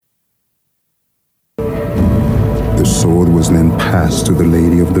sword was then passed to the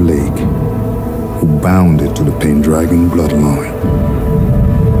Lady of the Lake, who bound it to the Pendragon bloodline.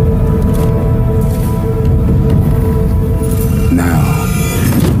 Now,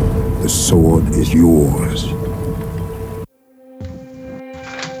 the sword is yours.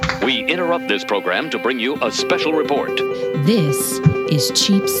 We interrupt this program to bring you a special report. This is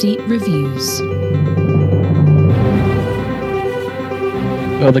Cheap Seat Reviews.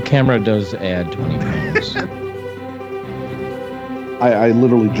 Well, the camera does add 20 pounds. I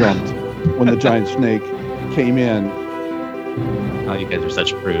literally jumped when the giant snake came in. Oh, you guys are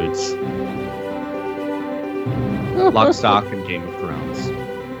such prudes. Lock, Stock, and Game of Thrones.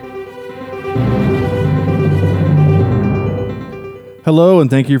 Hello,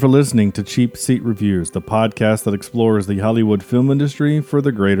 and thank you for listening to Cheap Seat Reviews, the podcast that explores the Hollywood film industry for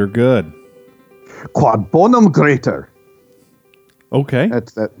the greater good. Quod bonum greater. Okay.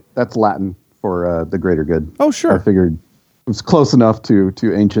 That's Latin for the greater good. Oh, sure. I figured it was close enough to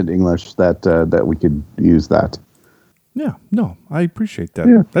ancient English that we could use that. Yeah, no, I appreciate that.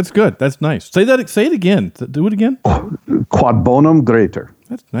 Yeah. That's good. That's nice. Say it again. Do it again. Quod bonum greater.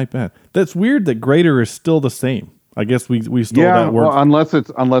 That's not bad. That's weird that greater is still the same. I guess we stole that word. Well,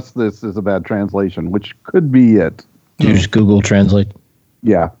 unless this is a bad translation, which could be it. Do you just Google Translate?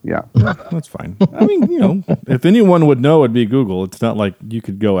 Yeah. That's fine. I mean, if anyone would know, it'd be Google. It's not like you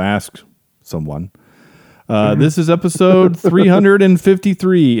could go ask someone. This is episode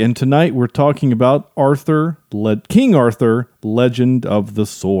 353, and tonight we're talking about King Arthur, Legend of the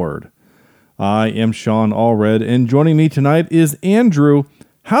Sword. I am Sean Allred, and joining me tonight is Andrew.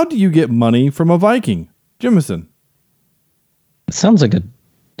 How do you get money from a Viking? Jimison. It sounds like a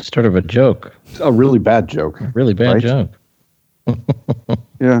start of a joke. It's a really bad joke. Really bad right? joke.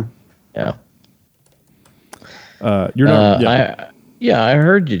 Yeah. Yeah. You're not. I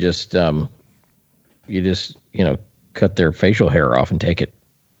heard you just cut their facial hair off and take it.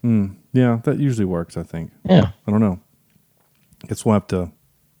 Yeah, that usually works, I think. Yeah. I don't know. I guess we'll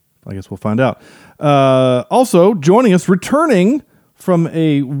find out. Also, joining us, returning from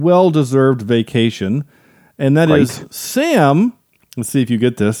a well-deserved vacation, and that is Sam. Let's see if you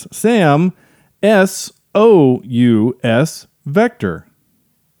get this. Sam, S-O-U-S, Vector.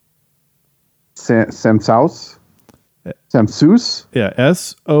 Samsous? Samsus? Yeah,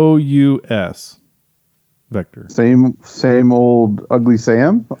 S-O-U-S, Vector. Same old ugly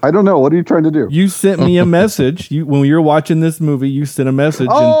Sam? I don't know. What are you trying to do? You sent me a message. When you were watching this movie, you sent a message.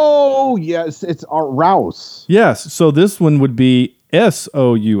 Oh, yes. It's Rouse. Yes. So this one would be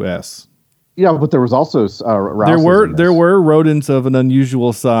S-O-U-S. Yeah, but there was also Rouse. There were rodents of an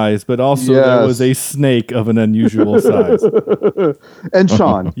unusual size, but also there was a snake of an unusual size. And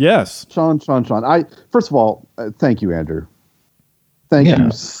Sean. Yes. Sean. First of all, thank you, Andrew. Thank you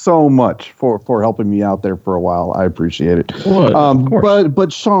so much for helping me out there for a while. I appreciate it. Of course.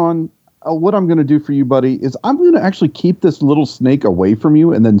 But Sean, what I'm going to do for you, buddy, is I'm going to actually keep this little snake away from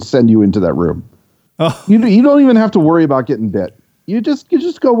you and then send you into that room. Oh. You don't even have to worry about getting bit. You just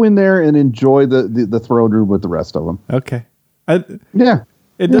go in there and enjoy the throne room with the rest of them. Okay. It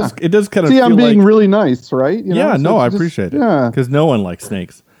does kind of See, feel I'm being like, really nice, right? I appreciate it. Yeah. Because no one likes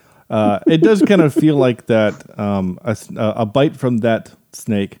snakes. It does kind of feel like that a bite from that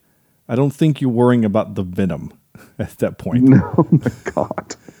snake. I don't think you're worrying about the venom at that point. No, oh my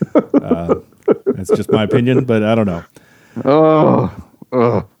God. That's just my opinion, but I don't know.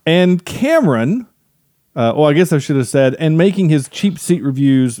 Oh. And Cameron, I guess I should have said, and making his Cheap Seat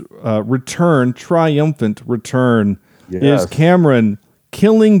Reviews triumphant return, is Cameron.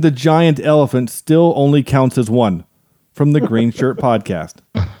 Killing the giant elephant still only counts as one from the Green Shirt Podcast.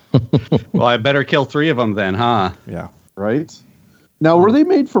 Well, I better kill 3 of them then, huh? Yeah. Right? Now, were they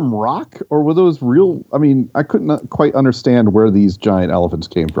made from rock or were those real? I mean, I couldn't quite understand where these giant elephants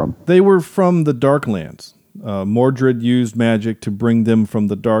came from. They were from the Darklands. Mordred used magic to bring them from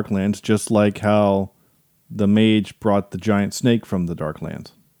the Darklands, just like how the mage brought the giant snake from the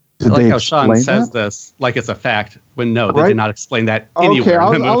Darklands. I like how Sean says this like it's a fact, when no, they did not explain that anywhere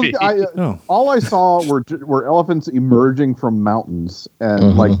in the movie. All I saw were elephants emerging from mountains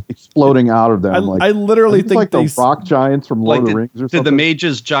and like exploding out of them. I literally think like the rock giants from Lord of the Rings or something. Did the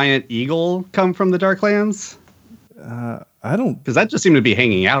mage's giant eagle come from the Darklands? I don't... Because that just seemed to be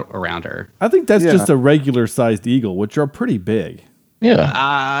hanging out around her. I think that's just a regular-sized eagle, which are pretty big.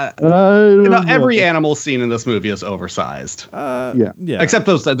 Yeah. Every animal scene in this movie is oversized. Yeah. Except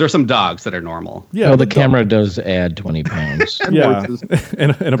there's some dogs that are normal. Yeah. Well, the camera does add 20 pounds. Yeah.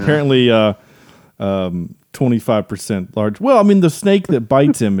 and apparently 25% large. Well, I mean, the snake that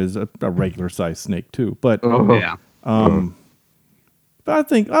bites him is a regular-sized snake, too. But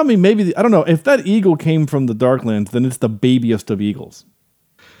But I mean, maybe, I don't know. If that eagle came from the Darklands, then it's the babiest of eagles.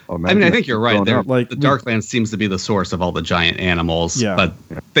 I mean, I think you're right. Like, the Darklands seems to be the source of all the giant animals, but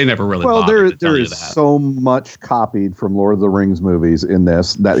they never really bothered to tell you that. There is so much copied from Lord of the Rings movies in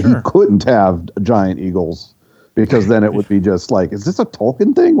this that he couldn't have giant eagles, because then it would be just like, is this a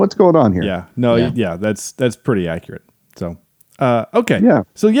Tolkien thing? What's going on here? Yeah. No, yeah, that's pretty accurate. So, okay. Yeah.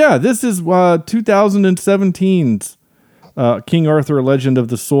 So, yeah, this is 2017's King Arthur Legend of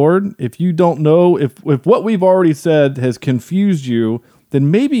the Sword. If you don't know, if what we've already said has confused you, then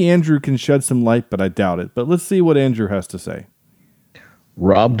maybe Andrew can shed some light, but I doubt it. But let's see what Andrew has to say.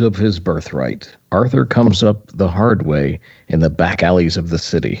 Robbed of his birthright, Arthur comes up the hard way in the back alleys of the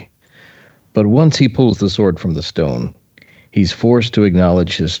city. But once he pulls the sword from the stone, he's forced to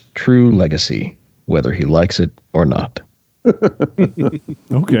acknowledge his true legacy, whether he likes it or not.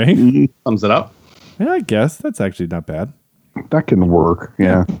 Okay. Thumbs it up. Yeah, I guess. That's actually not bad. That can work.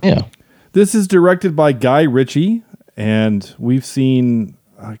 Yeah. This is directed by Guy Ritchie, and we've seen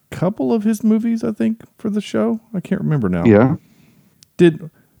a couple of his movies, I think, for the show. I can't remember now. Yeah.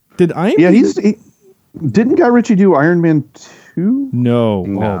 Did I? Yeah, didn't Guy Ritchie do Iron Man 2? No. Oh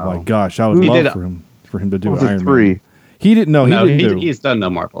my gosh, I would love for him to do Iron Man 3. He didn't. No, he didn't. He's done no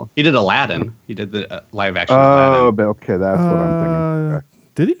Marvel. He did Aladdin. He did the live action. Oh, okay, that's what I'm thinking. Okay.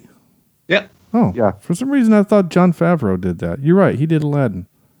 Did he? Yeah. Oh, yeah. For some reason, I thought Jon Favreau did that. You're right. He did Aladdin.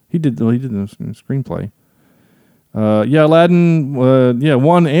 He did the screenplay. Aladdin.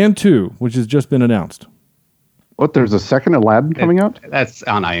 1 and 2, which has just been announced. What? There's a second Aladdin coming out? That's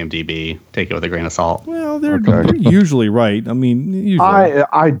on IMDb. Take it with a grain of salt. Well, they're usually right. I mean, usually.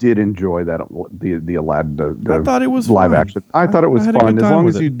 I did enjoy that the Aladdin. I thought it was live fun. action. I thought it was fun as long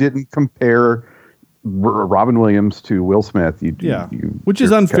as you didn't compare Robin Williams to Will Smith. Which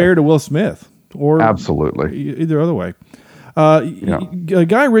is unfair to Will Smith. Or absolutely either other way.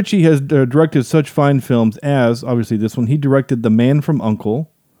 Guy Ritchie has directed such fine films as, obviously, this one. He directed The Man from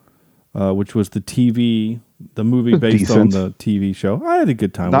U.N.C.L.E., which was the movie based on the TV show. I had a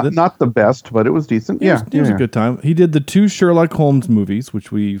good time with it. Not the best, but it was decent. It was a good time. He did the 2 Sherlock Holmes movies, which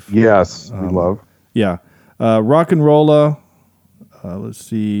we love. Yeah. Rock and Rolla. Let's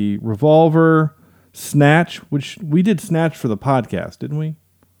see. Revolver. Snatch, which we did Snatch for the podcast, didn't we?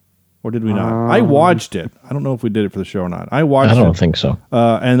 Or did we not? I watched it. I don't know if we did it for the show or not. I don't think so.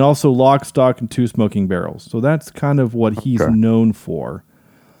 And also Lock, Stock, and 2 Smoking Barrels. So that's kind of what he's known for.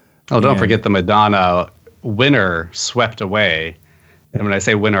 Oh, don't forget the Madonna winner, Swept Away. And when I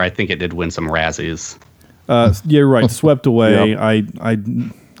say winner, I think it did win some Razzies. You're right. Swept Away. Yep.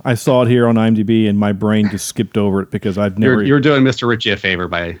 I saw it here on IMDb, and my brain just skipped over it because I've never... You're doing Mr. Ritchie a favor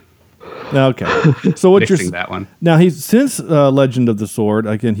by... Okay, so what you're that one now? He's since Legend of the Sword.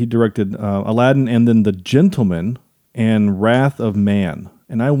 Again, he directed Aladdin and then The Gentleman and Wrath of Man,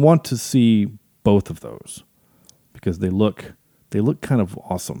 and I want to see both of those because they look kind of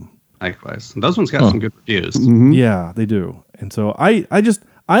awesome. Likewise, those ones got some good reviews. Mm-hmm. Yeah, they do. And so I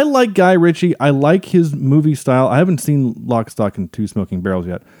like Guy Ritchie. I like his movie style. I haven't seen Lock, Stock, and 2 Smoking Barrels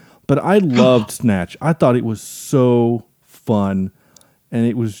yet, but I loved Snatch. I thought it was so fun. And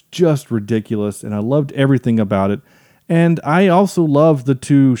it was just ridiculous, and I loved everything about it. And I also love the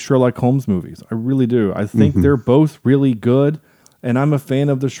 2 Sherlock Holmes movies. I really do. I think they're both really good, and I'm a fan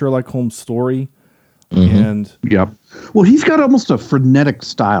of the Sherlock Holmes story. And well, he's got almost a frenetic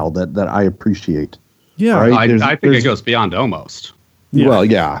style that I appreciate. Yeah, right? I think it goes beyond almost. Yeah. Well,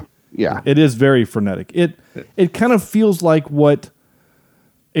 yeah, it is very frenetic. It kind of feels like what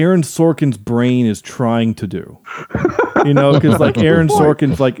Aaron Sorkin's brain is trying to do. Because like Aaron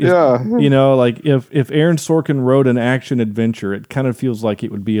Sorkin's like, if Aaron Sorkin wrote an action adventure, it kind of feels like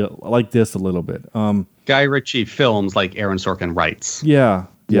it would be like this a little bit. Guy Ritchie films like Aaron Sorkin writes. Yeah.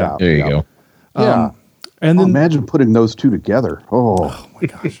 There you go. And then imagine putting those two together. Oh my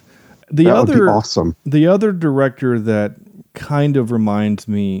gosh. That would be awesome. The other director that kind of reminds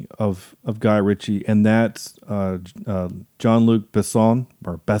me of Guy Ritchie, and that's Jean-Luc Besson,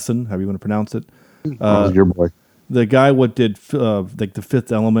 or Besson, however you want to pronounce it. Your boy. The guy what did like The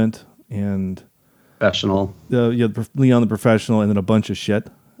Fifth Element and Professional. Leon the Professional, and then a bunch of shit.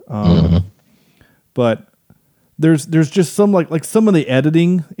 But there's just some like some of the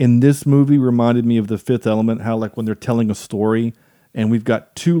editing in this movie reminded me of The Fifth Element. How like when they're telling a story, and we've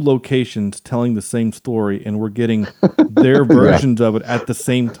got 2 locations telling the same story, and we're getting their versions of it at the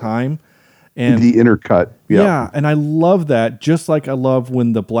same time. And the intercut. Yeah, and I love that. Just like I love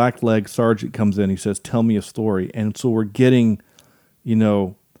when the black-leg sergeant comes in, he says, "Tell me a story." And so we're getting,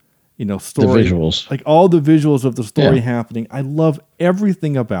 story. The visuals. Like all the visuals of the story happening. I love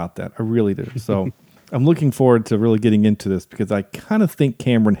everything about that. I really do. So I'm looking forward to really getting into this because I kind of think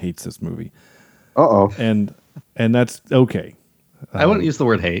Cameron hates this movie. And that's okay. I wouldn't use the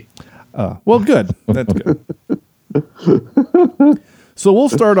word hate. Well, good. That's good. So we'll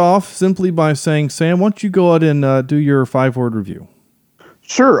start off simply by saying, Sam, why don't you go ahead and do your 5-word review?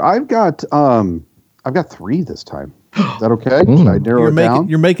 Sure. I've got 3 this time. Is that okay? Should I narrow it down?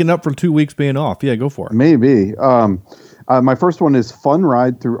 You're making up for 2 weeks being off. Yeah, go for it. Maybe. My first one is Fun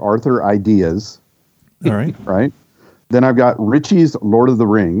Ride Through Arthur Ideas. All right. Right. Then I've got Richie's Lord of the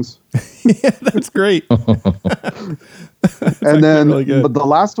Rings. Yeah, that's great. And then but the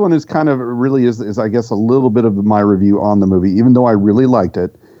last one is kind of really is I guess a little bit of my review on the movie, even though I really liked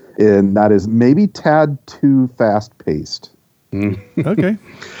it. And that is maybe tad too fast paced. Okay.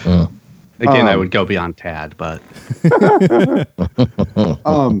 Again, I would go beyond tad, but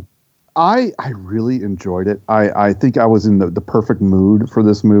I really enjoyed it. I think I was in the perfect mood for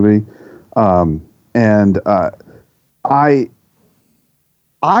this movie.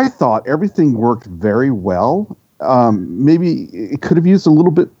 I thought everything worked very well. Maybe it could have used a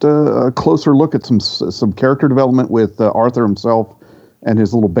little bit a closer look at some character development with Arthur himself and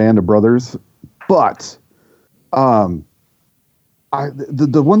his little band of brothers. But the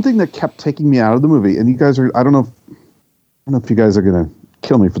one thing that kept taking me out of the movie, and you guys are, I don't know if you guys are going to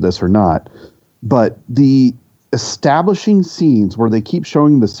kill me for this or not, but the establishing scenes where they keep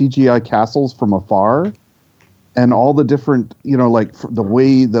showing the CGI castles from afar and all the different, like the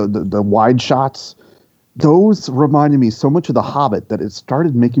way the wide shots, those reminded me so much of The Hobbit that it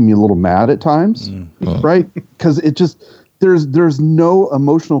started making me a little mad at times, right? Because it just, there's no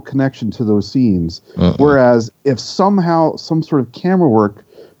emotional connection to those scenes. Whereas if somehow some sort of camera work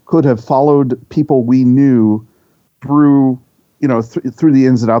could have followed people we knew through, through the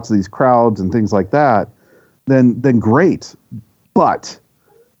ins and outs of these crowds and things like that, then great. But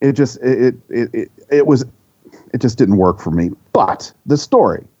it just it just didn't work for me. But the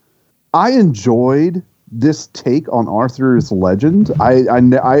story, I enjoyed this take on Arthur's legend.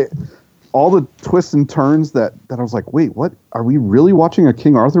 I all the twists and turns that I was like, wait, what? Are we really watching a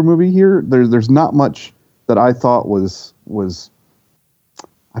King Arthur movie here? There's not much that I thought was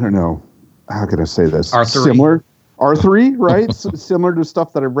I don't know, how can I say this? Similar. R3, right? Similar to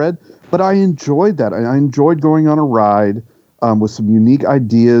stuff that I've read. But I enjoyed that. I enjoyed going on a ride with some unique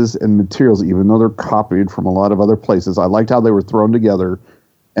ideas and materials, even though they're copied from a lot of other places. I liked how they were thrown together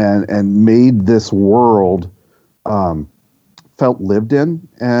and made this world felt lived in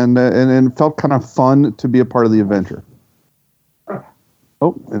and felt kind of fun to be a part of the adventure.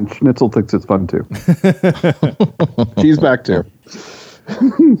 Oh, and Schnitzel thinks it's fun too. She's back too.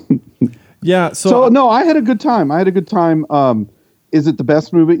 Yeah. So no, I had a good time. Is it the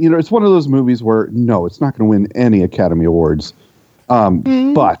best movie? It's one of those movies where no, it's not going to win any Academy Awards.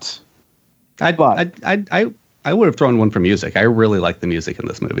 But I would have thrown one for music. I really like the music in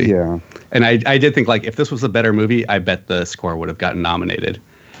this movie. Yeah. And I did think, like, if this was a better movie, I bet the score would have gotten nominated.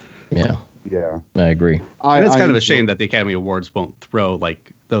 Yeah. Yeah. I agree. And it's kind of a shame that the Academy Awards won't throw,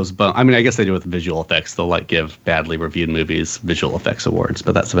 like, those... I mean, I guess they do with visual effects. They'll, like, give badly reviewed movies visual effects awards,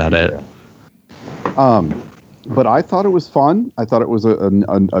 but that's about it. But I thought it was fun. I thought it was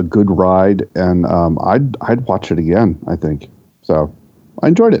a good ride, and I'd watch it again, I think. So I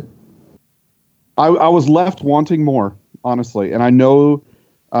enjoyed it. I was left wanting more, honestly. And I know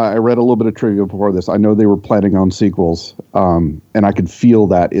I read a little bit of trivia before this. I know they were planning on sequels, and I could feel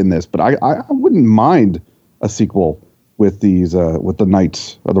that in this. But I wouldn't mind a sequel with these with the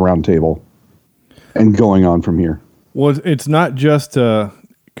Knights of the Round Table and going on from here. Well, it's not just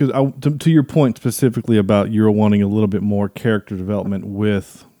because to your point specifically about you're wanting a little bit more character development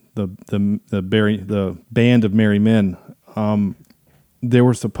with the Band of Merry Men. There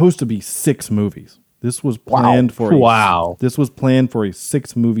were supposed to be 6 movies. This was planned for This was planned for a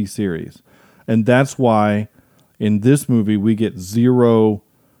 6-movie series, and that's why in this movie we get zero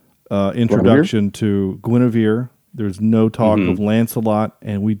introduction to Guinevere. There's no talk of Lancelot,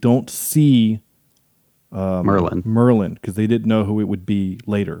 and we don't see Merlin because they didn't know who it would be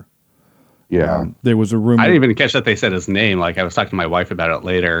later. Yeah. There was a rumor. I didn't even catch that they said his name. Like, I was talking to my wife about it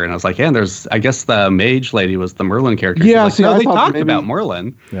later, and I was like, yeah, I guess the mage lady was the Merlin character. Yeah, like, no, they talked about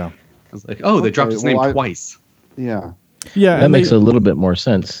Merlin. Yeah. I was like, they dropped his name twice. Yeah. Yeah. That makes a little bit more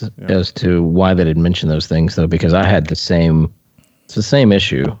sense as to why they didn't mention those things, though, because I had it's the same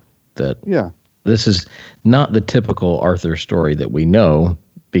issue that this is not the typical Arthur story that we know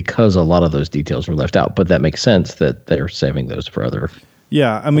because a lot of those details were left out, but that makes sense that they're saving those for other.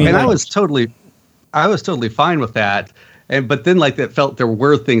 Yeah, I mean, and I was totally fine with that. But then like that felt there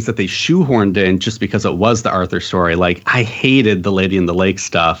were things that they shoehorned in just because it was the Arthur story. Like I hated the Lady in the Lake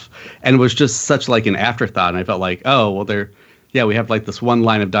stuff, and it was just such like an afterthought. And I felt like, oh well, we have like this one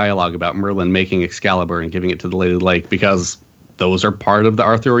line of dialogue about Merlin making Excalibur and giving it to the Lady of the Lake because those are part of the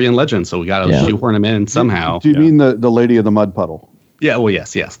Arthurian legend. So we got to shoehorn them in somehow. Do you mean the Lady of the Mud Puddle? Yeah. Well,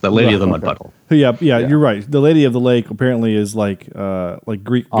 yes, the Lady of the Mud Puddle. Yeah, you're right. The Lady of the Lake apparently is like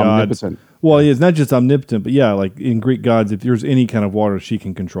Greek gods. Well, it's not just omnipotent, but yeah, like in Greek gods, if there's any kind of water, she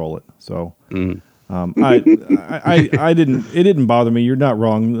can control it. So, I didn't. It didn't bother me. You're not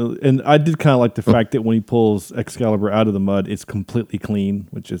wrong, and I did kind of like the fact that when he pulls Excalibur out of the mud, it's completely clean,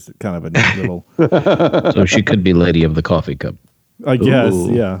 which is kind of a neat little. So she could be Lady of the Coffee Cup. I guess,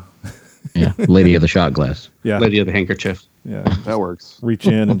 yeah. Yeah, Lady of the Shot Glass. Yeah, Lady of the Handkerchief. Yeah, that works. Reach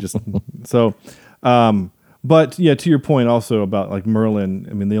in and just so. But yeah, to your point also about like Merlin,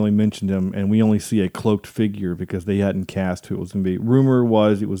 I mean, they only mentioned him and we only see a cloaked figure because they hadn't cast who it was going to be. Rumor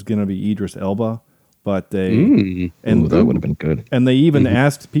was it was going to be Idris Elba, but they that would have been good. And they even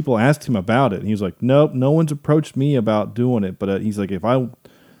asked him about it, and he was like, "Nope, no one's approached me about doing it." But he's like, "If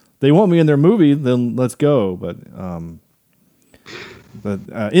they want me in their movie, then let's go." But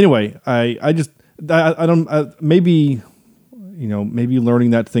anyway, I don't maybe. Maybe learning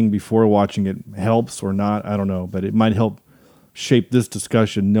that thing before watching it helps or not. I don't know, but it might help shape this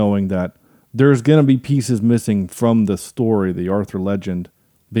discussion knowing that there's going to be pieces missing from the story, the Arthur legend,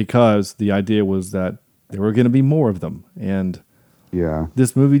 because the idea was that there were going to be more of them. And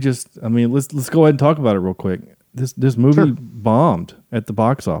this movie let's go ahead and talk about it real quick. This movie bombed at the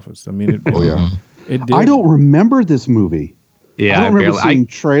box office. I mean, it did. I don't remember this movie. Yeah, I don't remember seeing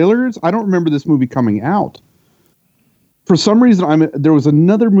trailers. I don't remember this movie coming out. For some reason, there was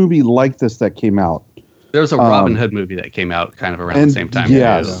another movie like this that came out. There was a Robin Hood movie that came out kind of around the same time.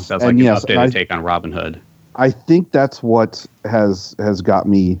 Yes, that was like an updated take on Robin Hood. I think that's what has got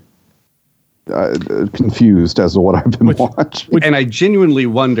me confused as to what I've been watching. And I genuinely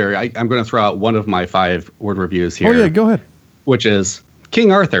wonder, I'm going to throw out one of my 5 word reviews here. Oh, yeah, go ahead. Which is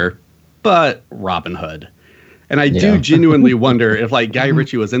King Arthur, but Robin Hood. And I do genuinely wonder if like Guy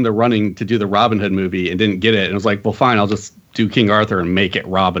Ritchie was in the running to do the Robin Hood movie and didn't get it. And was like, well, fine, I'll just do King Arthur and make it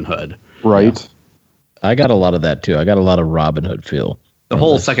Robin Hood. Right. Yeah. I got a lot of that too. I got a lot of Robin Hood feel. The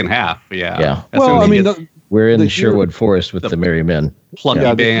whole second half. Yeah. Yeah. Well, I mean, we're in Sherwood Forest with the Merry Men.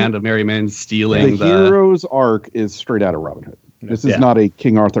 Plucky band of Merry Men stealing the hero's arc is straight out of Robin Hood. This is not a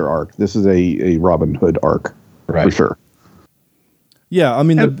King Arthur arc. This is a Robin Hood arc. Right. For sure. Yeah. I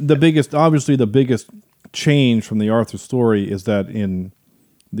mean, the biggest change from the Arthur story is that in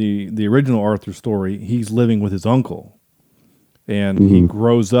the original Arthur story, he's living with his uncle, and he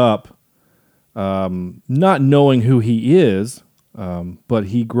grows up not knowing who he is, but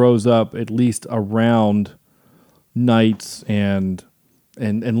he grows up at least around knights and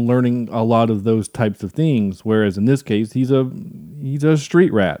learning a lot of those types of things. Whereas in this case, he's a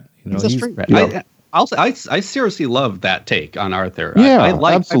street rat. He's a street rat. Yeah. I seriously love that take on Arthur. Yeah,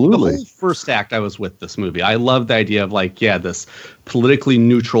 I absolutely. The whole first act I was with this movie. I love the idea of this politically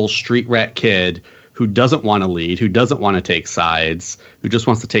neutral street rat kid who doesn't want to lead, who doesn't want to take sides, who just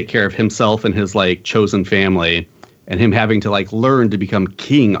wants to take care of himself and his chosen family, and him having to learn to become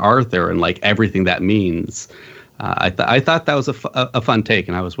King Arthur and everything that means. I thought that was a fun take,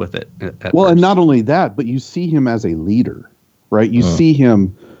 and I was with it. At first. And not only that, but you see him as a leader, right? You see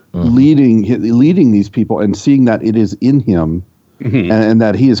him leading these people and seeing that it is in him and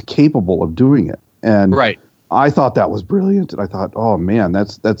that he is capable of doing it. And I thought that was brilliant. And I thought, oh man,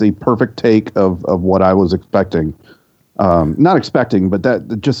 that's a perfect take of what I was expecting. Not expecting, but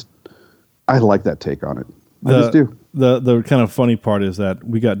I like that take on it. I just do. The kind of funny part is that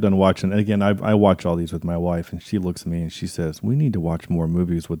we got done watching, and again, I watch all these with my wife, and she looks at me and she says, "We need to watch more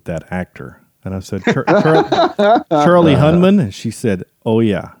movies with that actor." And I said, Charlie Hunnam, and she said, "Oh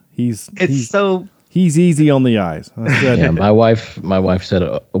yeah, he's easy on the eyes." I said, my wife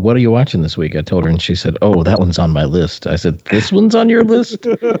said, "What are you watching this week?" I told her, and she said, "Oh, that one's on my list." I said, "This one's on your list?"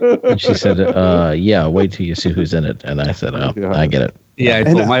 And she said, "Yeah, wait till you see who's in it." And I said, "Oh, I get it." Yeah, I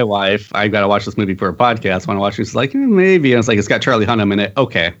told my wife, I got to watch this movie for a podcast. When I watch it, she's like, maybe. And it's it's got Charlie Hunnam in it.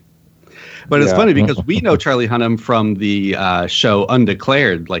 Okay. But it's funny because we know Charlie Hunnam from the show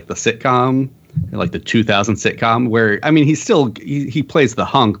Undeclared, the sitcom, the 2000 sitcom, where, I mean, he plays the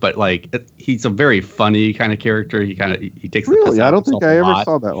hunk, but he's a very funny kind of character. He takes the piss out I don't think I ever lot.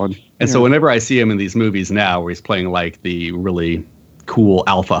 saw that one. And so whenever I see him in these movies now where he's playing the really cool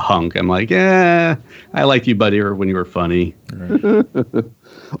alpha hunk, I'm like, yeah, I liked you, buddy, or when you were funny. Right.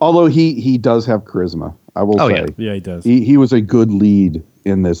 Although he does have charisma, I will say. Yeah, he does. He was a good lead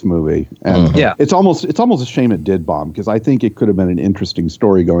in this movie, and Yeah. it's almost a shame it did bomb, because I think it could have been an interesting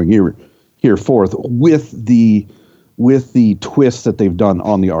story going here forth with the twist that they've done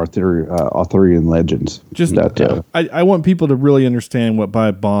on the Arthurian legends. Just that I want people to really understand what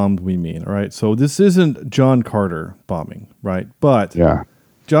by bombed we mean. All right, so this isn't John Carter bombing, right? But yeah.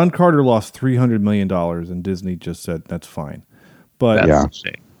 John Carter lost $300 million, and Disney just said that's fine. But That's a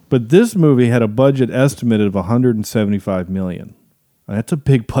shame. But this movie had a budget estimated of $175 million. That's a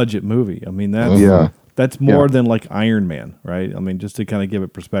big budget movie. I mean, that's more than like Iron Man, right? I mean, just to kind of give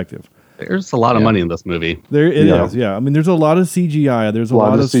it perspective. There's a lot of money in this movie. There it is, yeah. I mean, there's a lot of CGI. There's a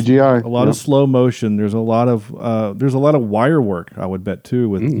lot of CGI. a lot of slow motion. There's a lot of wire work. I would bet too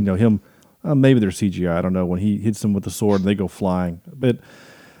with him. Maybe there's CGI. I don't know, when he hits them with the sword and they go flying. But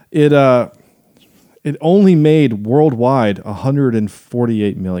it only made worldwide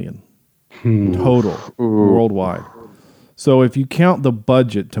 $148 million total worldwide. So if you count the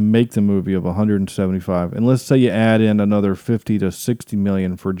budget to make the movie of 175, and let's say you add in another 50 to 60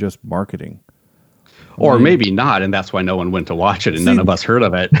 million for just marketing, or maybe not, and that's why no one went to watch it, and none of us heard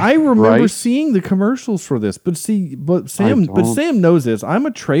of it. I remember Right? seeing the commercials for this, but Sam knows this. I'm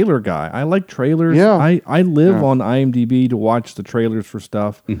a trailer guy. I like trailers. Yeah. I live on IMDb to watch the trailers for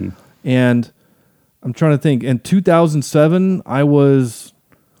stuff, and I'm trying to think. In 2007, I was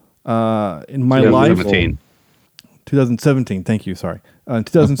in my life. 2017. Thank you. Sorry. In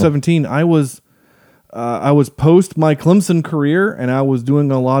 2017, I was post my Clemson career, and I was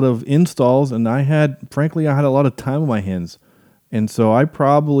doing a lot of installs, and I had a lot of time on my hands, and so I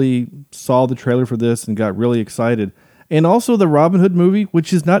probably saw the trailer for this and got really excited, and also the Robin Hood movie,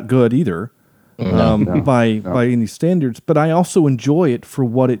 which is not good either, by any standards, but I also enjoy it for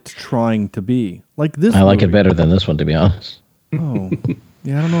what it's trying to be. Like this, I like it movie. better than this one, to be honest. Oh,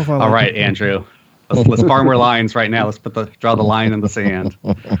 yeah. I don't know if I. Like All right, it. Andrew. Let's farm our lines right now. Let's draw the line in the sand.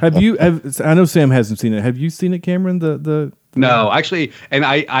 I know Sam hasn't seen it. Have you seen it, Cameron? No, actually, and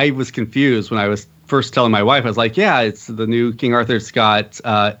I was confused when I was first telling my wife. I was like, "Yeah, it's the new King Arthur's got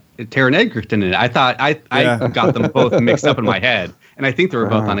Taron Egerton in it." I thought I got them both mixed up in my head, and I think they were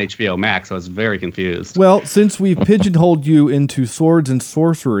both on HBO Max. I was very confused. Well, since we've pigeonholed you into swords and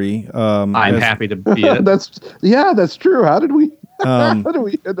sorcery, I'm happy to be it. that's true. How did we? How do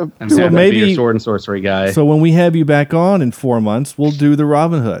we end up? I'm So happy to maybe- be your sword and sorcery guy. So when we have you back on in 4 months, we'll do the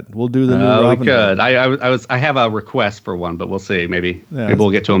Robin Hood. We'll do the new we Robin could. Hood. I have a request for one, but we'll see. Maybe Yeah. maybe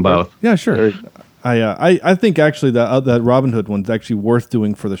we'll get to them both. Yeah, sure. I think actually that Robin Hood one's actually worth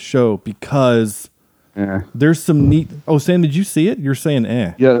doing for the show because Yeah. there's some neat. Oh, Sam, did you see it? You're saying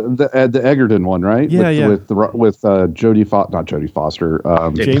eh? Yeah, the Egerton one, right? Yeah, with Jodie not Jodie Foster,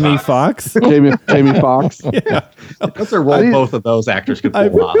 Jamie Foxx. Jamie Foxx. That's a role both of those actors could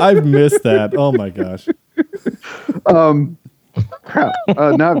pull off. I've missed that. Oh my gosh. Crap.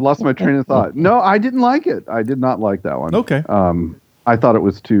 Now I've lost my train of thought. No, I didn't like it. I did not like that one. Okay. I thought it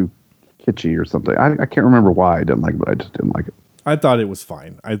was too kitschy or something. I can't remember why I didn't like it, but I just didn't like it. I thought it was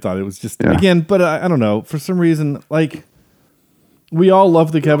fine. I thought it was just again, but I don't know. For some reason, like we all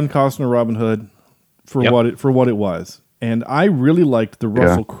love the Kevin Costner Robin Hood for what it was, and I really liked the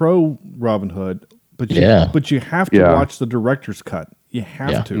Russell Crowe Robin Hood. But you have to watch the director's cut. You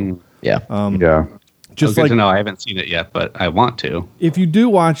have to. Yeah. Just Good like to know. I haven't seen it yet, but I want to. if you do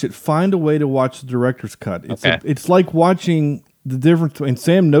watch it, find a way to watch the director's cut. It's like watching the difference. And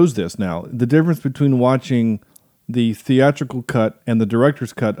Sam knows this now. The difference between watching the theatrical cut and the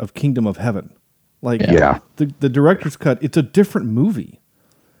director's cut of Kingdom of Heaven. Like the director's cut, it's a different movie.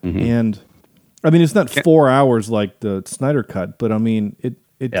 And I mean, it's not 4 hours like the Snyder cut, but I mean, it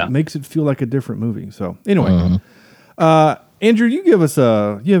makes it feel like a different movie. So anyway, Andrew, you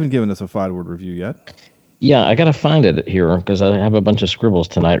haven't given us a 5-word review yet. Yeah, I got to find it here because I have a bunch of scribbles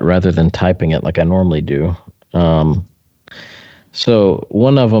tonight rather than typing it like I normally do. So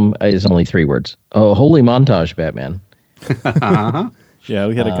one of them is only 3 words. Oh, holy montage, Batman. Yeah,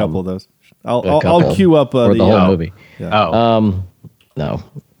 we had a couple of those. I'll queue up for the whole movie. Yeah. No.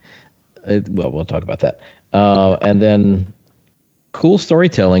 We'll talk about that. And then cool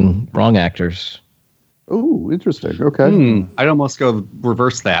storytelling, wrong actors. Oh, interesting. Okay. I'd almost go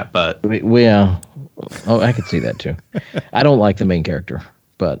reverse that, but I could see that too. I don't like the main character,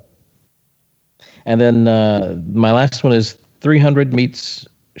 but. And then my last one is 300 meets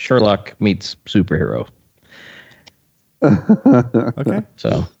Sherlock meets superhero. Okay.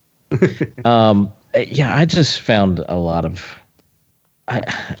 So, I just found a lot of.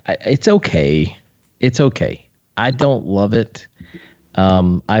 It's okay. It's okay. I don't love it.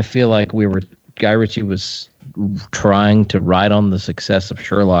 I feel like Guy Ritchie was trying to ride on the success of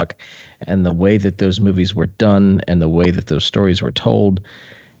Sherlock and the way that those movies were done and the way that those stories were told.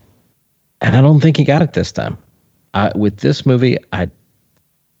 And I don't think he got it this time. With this movie, I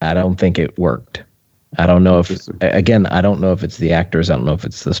don't think it worked. I don't know if, again, I don't know if it's the actors. I don't know if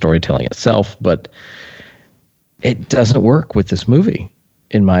it's the storytelling itself, but it doesn't work with this movie,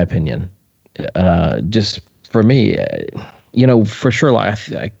 in my opinion. Just for me, for Sherlock,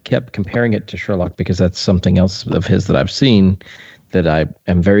 I kept comparing it to Sherlock because that's something else of his that I've seen that I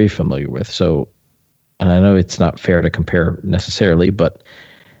am very familiar with. So, and I know it's not fair to compare necessarily, but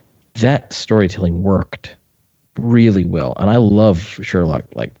that storytelling worked really well. And I love Sherlock,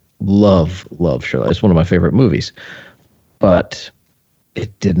 love Sherlock. It's one of my favorite movies, but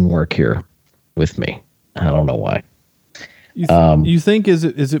it didn't work here with me. I don't know why. You think is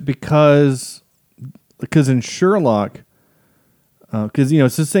it because in Sherlock, because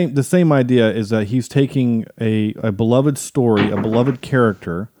it's the same idea is that he's taking a beloved story, a beloved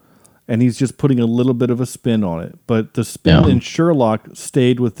character, and he's just putting a little bit of a spin on it. But the spin in Sherlock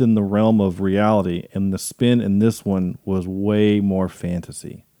stayed within the realm of reality, and the spin in this one was way more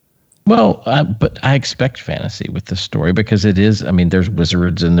fantasy. Well, but I expect fantasy with this story because it is. I mean, there's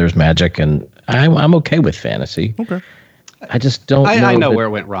wizards and there's magic, and I'm okay with fantasy. Okay. I just don't. I know where it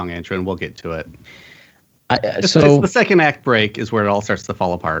went wrong, Andrew, and we'll get to it. It's the second act break is where it all starts to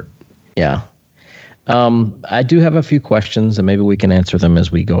fall apart. Yeah. I do have a few questions, and maybe we can answer them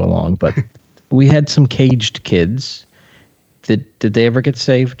as we go along. But we had some caged kids. Did they ever get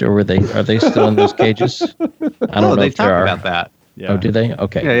saved, or are they still in those cages? I don't know. They if talk there are. about that. Yeah. Oh, did they?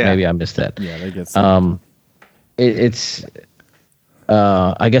 Okay, yeah. Maybe I missed that. Yeah, they get saved. It's.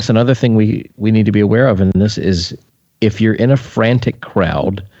 I guess another thing we need to be aware of in this is if you're in a frantic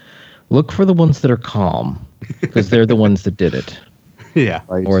crowd, look for the ones that are calm because they're the ones that did it. Yeah,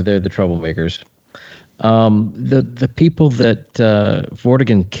 right. Or they're the troublemakers. The people that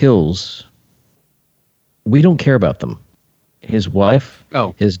Vortigern kills, we don't care about them. His wife,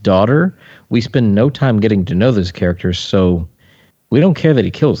 his daughter, we spend no time getting to know those characters, so we don't care that he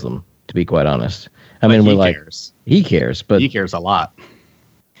kills them, to be quite honest. I mean, we're like, he cares, but he cares a lot.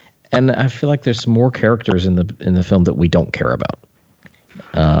 And I feel like there's some more characters in the film that we don't care about.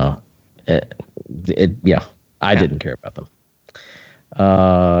 I didn't care about them.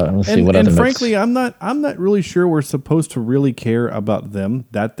 Let's see what other. And frankly, I'm not really sure we're supposed to really care about them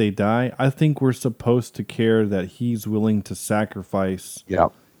that they die. I think we're supposed to care that he's willing to sacrifice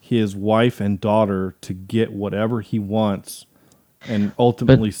his wife and daughter to get whatever he wants, and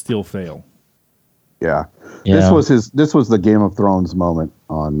ultimately still fail. Yeah. This was the Game of Thrones moment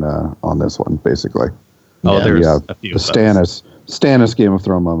on this one, basically. There's a few. The Stannis Game of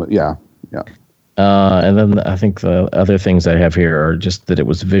Thrones moment. Yeah. And then I think the other things I have here are just that it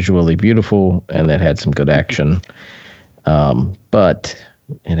was visually beautiful and that had some good action, but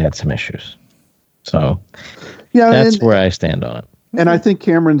it had some issues. So that's where I stand on it. And I think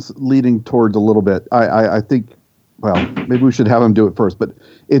Cameron's leading towards a little bit. I think, well, maybe we should have him do it first, but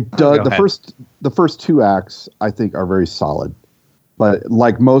it does. The first two acts I think are very solid, but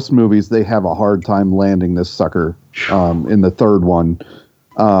like most movies, they have a hard time landing this sucker in the third one.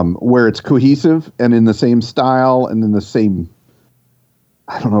 Where it's cohesive and in the same style and in the same,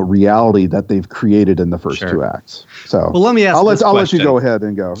 reality that they've created in the first two acts. So, well, let me ask. I'll let you go ahead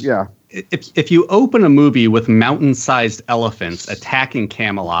and go. Yeah. If you open a movie with mountain-sized elephants attacking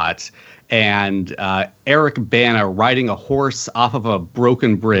Camelot and Eric Bana riding a horse off of a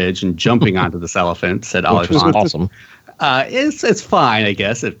broken bridge and jumping onto this elephant, said Alex, awesome. It's fine, I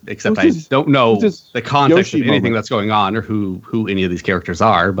guess, except I don't know the context of anything that's going on or who any of these characters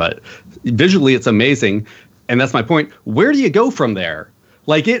are. But visually, it's amazing. And that's my point. Where do you go from there?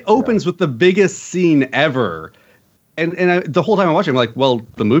 Like, it opens with the biggest scene ever. And the whole time I'm watching, I'm like, well,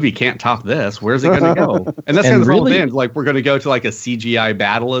 the movie can't top this. Where's it going to go? And that's kind of the whole end. Like, we're going to go to like a CGI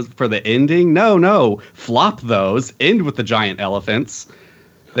battle for the ending. No. Flop those. End with the giant elephants.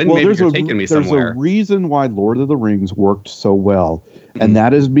 Then maybe you're taking me somewhere. There's a reason why Lord of the Rings worked so well, and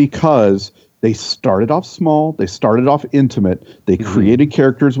that is because they started off small, they started off intimate, they created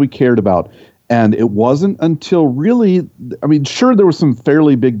characters we cared about, and it wasn't until really, sure, there were some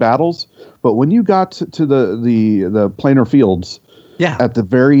fairly big battles, but when you got to the planar fields at the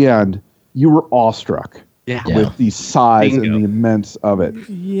very end, you were awestruck. With the size and the immense of it.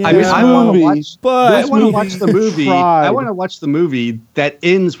 Yeah. I want to watch the movie. I want to watch the movie that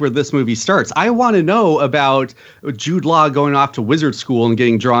ends where this movie starts. I want to know about Jude Law going off to wizard school and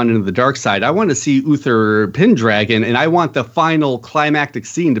getting drawn into the dark side. I want to see Uther Pendragon, and I want the final climactic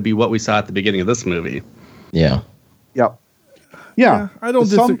scene to be what we saw at the beginning of this movie. Yeah. Yep. Yeah, I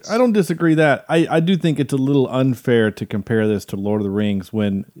don't disagree that. I do think it's a little unfair to compare this to Lord of the Rings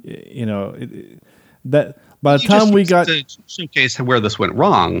when that by the time we got to showcase where this went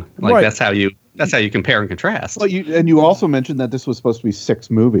wrong. Like Right. that's how you compare and contrast. Well, you also mentioned that this was supposed to be 6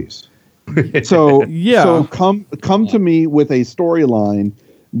 movies. So Yeah. So come to me with a storyline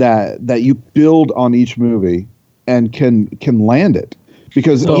that you build on each movie and can land it.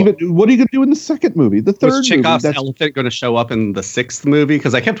 Because even what are you going to do in the second movie, the third Was movie? Chekhov's elephant going to show up in the 6th movie?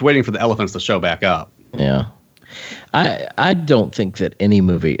 Because I kept waiting for the elephants to show back up. Yeah. I don't think that any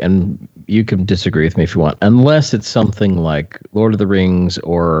movie, and you can disagree with me if you want, unless it's something like Lord of the Rings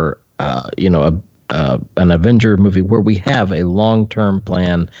or an Avenger movie where we have a long-term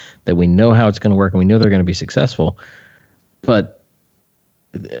plan that we know how it's going to work and we know they're going to be successful. But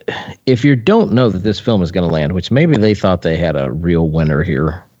if you don't know that this film is going to land, which maybe they thought they had a real winner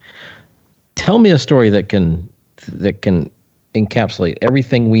here, tell me a story that can encapsulate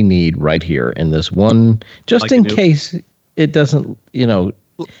everything we need right here in this one, just Like in case it doesn't,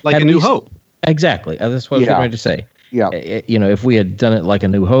 Like at A New least- Hope. Exactly. That's what I was Yeah. trying to say. Yeah. If we had done it like A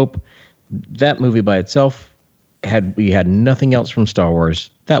New Hope, that movie by itself, had we had nothing else from Star Wars,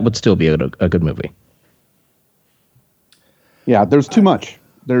 that would still be a good movie. Yeah, there's too much.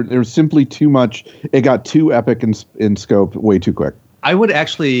 There's simply too much. It got too epic in scope way too quick. I would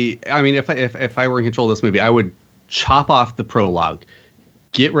actually, I mean, if I were in control of this movie, I would chop off the prologue,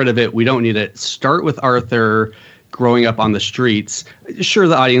 get rid of it. We don't need it. Start with Arthur growing up on the streets. Sure,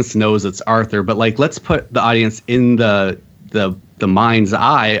 the audience knows it's Arthur, but like, let's put the audience in the mind's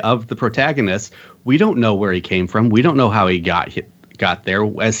eye of the protagonist. We don't know where he came from. We don't know how he got there.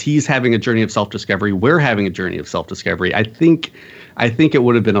 As he's having a journey of self-discovery, we're having a journey of self-discovery. I think it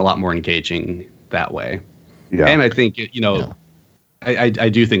would have been a lot more engaging that way. Yeah. And I think, I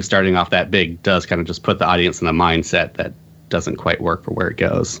do think starting off that big does kind of just put the audience in a mindset that doesn't quite work for where it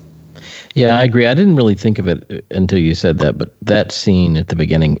goes. Yeah, I agree. I didn't really think of it until you said that, but that scene at the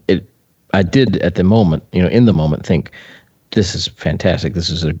beginning, I did at the moment, in the moment think, this is fantastic. This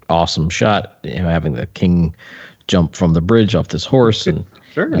is an awesome shot. Having the king jump from the bridge off this horse, and,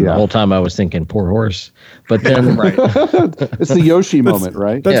 Sure. and the whole time I was thinking, poor horse. But then, Right. It's the Yoshi moment,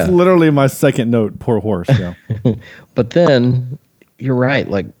 right? That's Yeah. literally my second note. Poor horse. Yeah. but then you're right.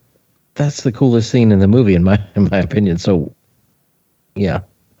 Like that's the coolest scene in the movie, in my opinion. So, yeah,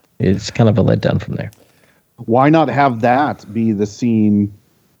 it's kind of a letdown from there. Why not have that be the scene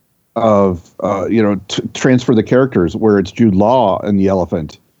of transfer the characters where it's Jude Law and the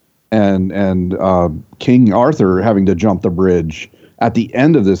elephant and King Arthur having to jump the bridge at the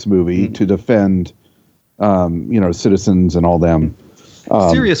end of this movie to defend citizens and all them.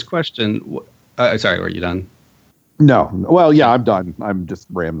 Serious question. Sorry, were you done? No. Well, yeah, I'm done. I'm just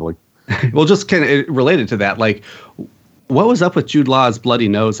rambling. Well, just kind of related to that, like, what was up with Jude Law's bloody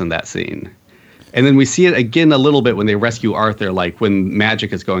nose in that scene? And then we see it again a little bit when they rescue Arthur, like when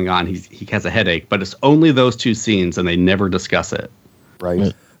magic is going on, he has a headache, but it's only those two scenes and they never discuss it.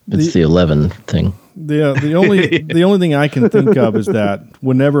 Right. It's the 11 thing. The only thing I can think of is that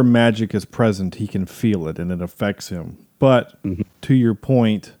whenever magic is present, he can feel it and it affects him. But to your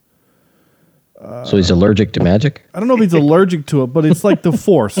point, So he's allergic to magic? I don't know if he's allergic to it, but it's like the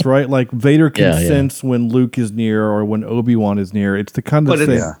Force, right? Like Vader can Yeah. sense when Luke is near or when Obi-Wan is near. It's the kind of But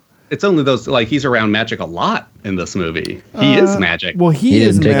thing. it's only those, like, he's around magic a lot in this movie. He is magic. Well, he He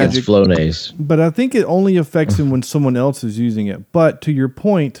is didn't take magic, his Flonase. but I think it only affects him when someone else is using it. But to your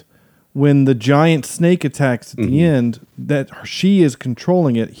point, when the giant snake attacks at the end, that she is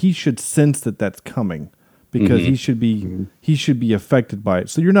controlling it, he should sense that that's coming because he should be affected by it.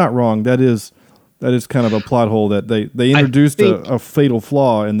 So you're not wrong. That is kind of a plot hole that they introduced a fatal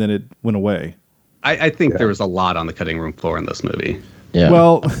flaw and then it went away. I think there was a lot on the cutting room floor in this movie. Yeah.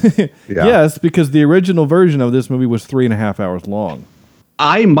 Well, yes, because the original version of this movie was 3.5 hours long.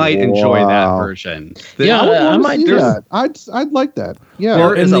 I might enjoy that Wow. version. Yeah, I wanna might see do that. I'd like that. Yeah.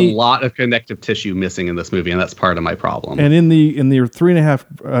 There is in a the- lot of connective tissue missing in this movie, and that's part of my problem. And in the 3.5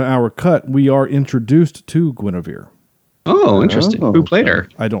 hour cut, we are introduced to Guinevere. Oh, interesting. Oh. Who played her?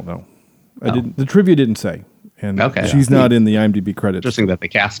 I don't know. I didn't. The trivia didn't say, and Okay. she's not in the IMDb credits. Interesting that they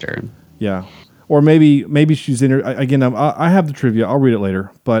cast her. Yeah, or maybe she's in. Again, I have the trivia. I'll read it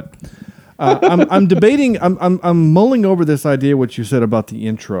later. But I'm debating. I'm mulling over this idea what you said about the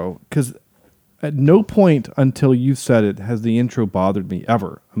intro, because at no point until you said it has the intro bothered me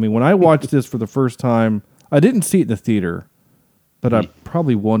ever. I mean, when I watched this for the first time, I didn't see it in the theater, but I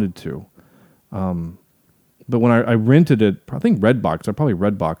probably wanted to. But when I rented it, I think Redbox. I probably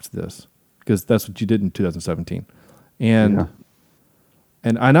Redboxed this because that's what you did in 2017, and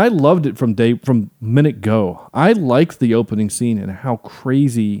And I loved it from minute go. I liked the opening scene and how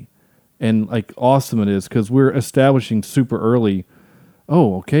crazy and like awesome it is, because we're establishing super early,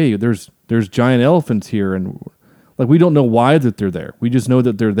 oh, okay, there's giant elephants here, and like we don't know why that they're there. We just know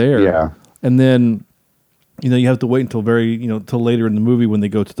that they're there. Yeah. And then, you have to wait until till later in the movie when they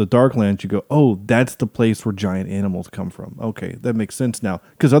go to the Darklands. You go, oh, that's the place where giant animals come from. Okay, that makes sense now,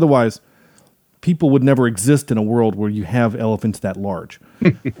 because otherwise, people would never exist in a world where you have elephants that large.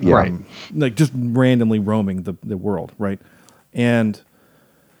 Right. Like just randomly roaming the world, right? And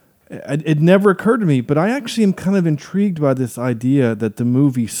it never occurred to me, but I actually am kind of intrigued by this idea that the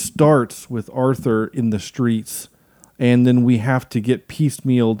movie starts with Arthur in the streets, and then we have to get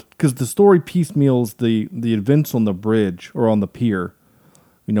piecemealed, because the story piecemeals the events on the bridge or on the pier.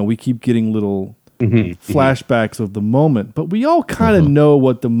 We keep getting little flashbacks of the moment, but we all kind of know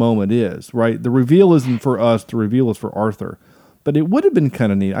what the moment is, right? The reveal isn't for us, the reveal is for Arthur. But it would have been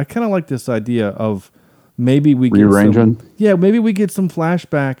kind of neat. I kind of like this idea of maybe we rearranging. Maybe we get some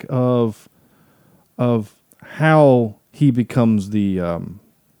flashback of how he becomes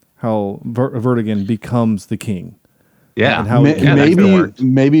how Vortigern becomes the king. Yeah, and how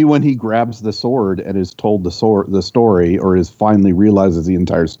maybe when he grabs the sword and is told the story, or is finally realizes the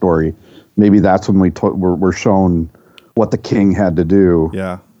entire story, maybe that's when we're shown what the king had to do.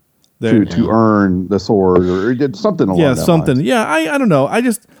 Yeah. To earn the sword, or did something along that something. Lines. Yeah, I don't know.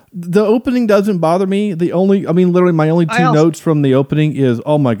 The opening doesn't bother me. Literally my only two notes from the opening is,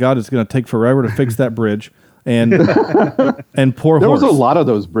 oh my God, it's going to take forever to fix that bridge. And and poor there horse. Was a lot of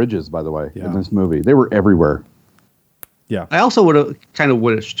those bridges, by the way, in this movie. They were everywhere. Yeah. I also would have kind of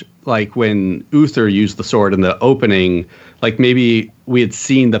wished, like when Uther used the sword in the opening, like maybe we had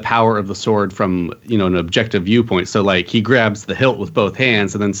seen the power of the sword from, an objective viewpoint. So like he grabs the hilt with both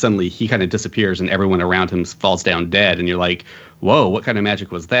hands, and then suddenly he kind of disappears and everyone around him falls down dead. And you're like, whoa, what kind of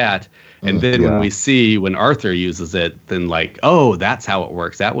magic was that? And then when we see when Arthur uses it, then like, oh, that's how it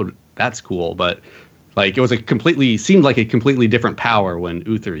works. That's cool. But like it seemed like a completely different power when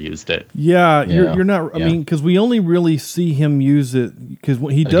Uther used it. Yeah, you're not. I mean, because we only really see him use it because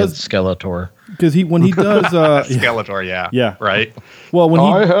when he does Skeletor. Because when he does Skeletor, yeah, right. Well, when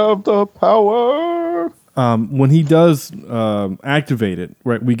I have the power. When he does activate it,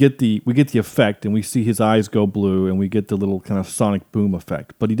 right? We get the effect, and we see his eyes go blue, and we get the little kind of sonic boom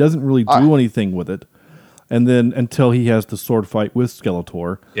effect. But he doesn't really do anything with it. And then until he has the sword fight with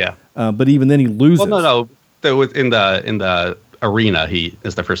Skeletor. Yeah. But even then he loses. Well, no. In the arena, he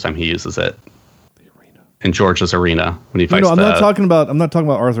is the first time he uses it. The arena. In George's arena when he fights. I'm not talking about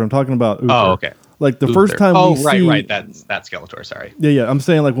Arthur. I'm talking about Uther. Oh, okay. Like the first time we see. Right. That's Skeletor. Sorry. Yeah. I'm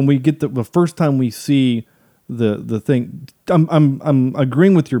saying like when we get the first time we see the thing. I'm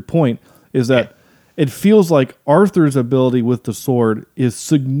agreeing with your point. Is that it feels like Arthur's ability with the sword is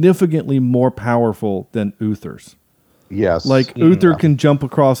significantly more powerful than Uther's. Yes. Like Uther can jump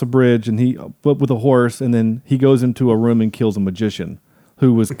across a bridge but with a horse, and then he goes into a room and kills a magician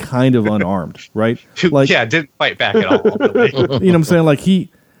who was kind of unarmed, right? Like, didn't fight back at all. Really. You know what I'm saying? Like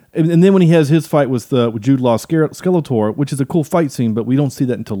and then when he has his fight with Jude Law Skeletor, which is a cool fight scene, but we don't see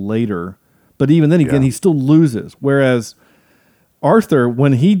that until later. But even then again, he still loses. Whereas Arthur,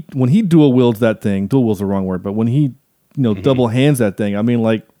 when he dual wields that thing, dual wields the wrong word, but when he double hands that thing,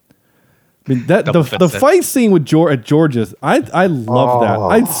 that the fight scene with George's, I love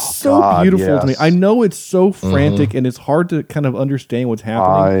that. It's so beautiful to me. I know it's so frantic and it's hard to kind of understand what's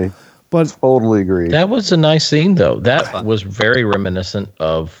happening. But totally agree. That was a nice scene, though. That was very reminiscent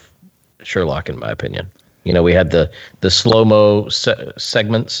of Sherlock, in my opinion. We had the slow-mo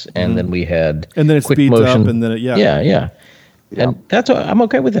segments, and then we had and then it quick speeds motion. up, and then yeah. And I'm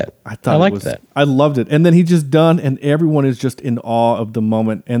okay with that. I liked that. I loved it. And then he just done, and everyone is just in awe of the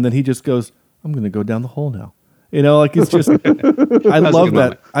moment. And then he just goes, "I'm going to go down the hole now." Like it's just. I love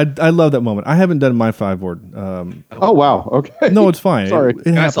that. I love that moment. I haven't done my 5-word. Oh wow! Okay. No, it's fine. Sorry,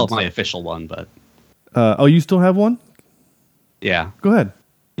 I saw my official one, but. You still have one? Yeah. Go ahead.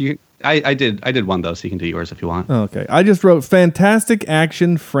 I did one though, so you can do yours if you want. Okay. I just wrote fantastic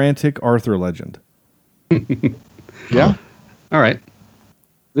action, frantic Arthur legend. Yeah. All right.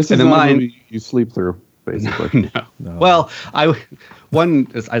 This is not a movie you sleep through, basically. No. Well, I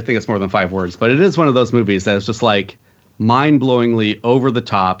think it's more than 5 words, but it is one of those movies that is just like mind-blowingly over the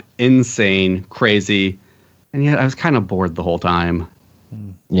top, insane, crazy, and yet I was kind of bored the whole time.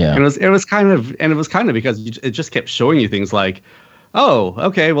 Yeah. And it was kind of because it just kept showing you things like, oh,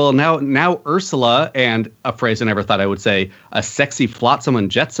 okay, well, now Ursula, and a phrase I never thought I would say, a sexy flotsam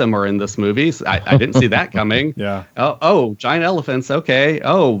and jetsam are in this movie. So I didn't see that coming. Yeah. Oh, giant elephants. Okay.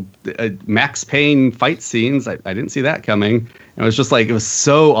 Oh, Max Payne fight scenes. I didn't see that coming. It was just like, it was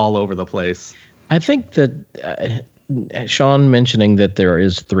so all over the place. I think that Sean mentioning that there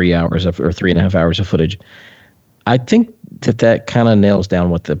is 3 hours or 3.5 hours of footage, I think that kind of nails down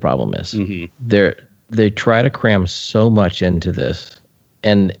what the problem is. Mm-hmm. They try to cram so much into this,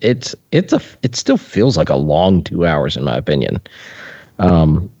 and it still feels like a long 2 hours in my opinion.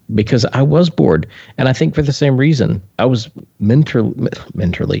 Because I was bored, and I think for the same reason, I was mentally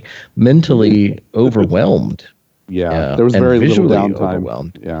overwhelmed. Yeah, there was very little downtime.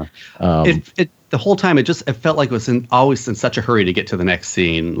 Overwhelmed. Yeah, the whole time it felt like it was always in such a hurry to get to the next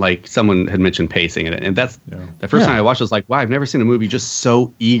scene. Like someone had mentioned pacing in it, and that's the first time I watched it, was like, wow, I've never seen a movie just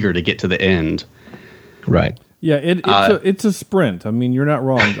so eager to get to the end. Right. Yeah, it's a sprint. I mean, you're not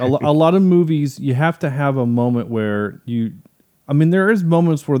wrong. A lot of movies, you have to have a moment where there is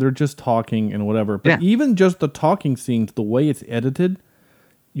moments where they're just talking and whatever, but even just the talking scenes, the way it's edited,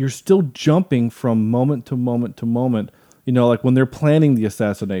 you're still jumping from moment to moment to moment. Like when they're planning the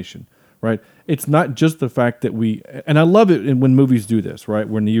assassination, right? It's not just the fact that and I love it when movies do this, right?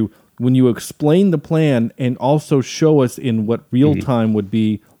 When you explain the plan and also show us in what real time would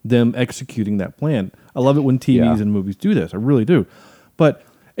be them executing that plan. I love it when TVs and movies do this. I really do. But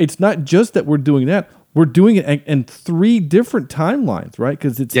it's not just that we're doing that. We're doing it in 3 different timelines, right?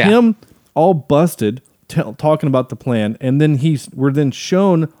 Because it's him all busted talking about the plan, and then we're then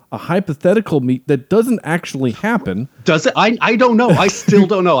shown a hypothetical meet that doesn't actually happen. Does it? I don't know. I still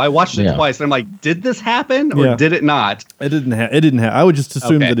don't know. I watched it twice, and I'm like, did this happen or did it not? It didn't happen. I would just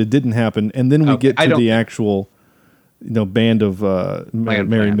assume that it didn't happen, and then we get to the actual, band of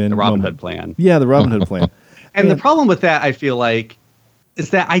merry men. The Robin Hood plan. Yeah, the Robin Hood plan. And the problem with that, I feel like, is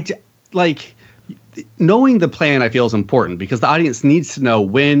that knowing the plan, I feel, is important because the audience needs to know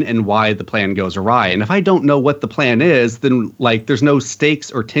when and why the plan goes awry. And if I don't know what the plan is, then there's no stakes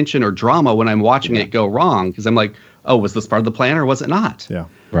or tension or drama when I'm watching it go wrong, because I'm like, oh, was this part of the plan or was it not? Yeah,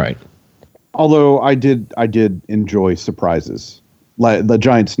 right. Although I did enjoy surprises, like the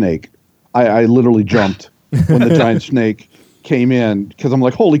giant snake. I literally jumped when the giant snake came in because I'm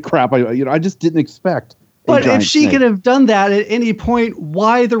like, holy crap! I just didn't expect. But if she could have done that at any point,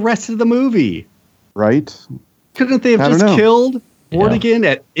 why the rest of the movie? Right? Couldn't they have just killed Vortigern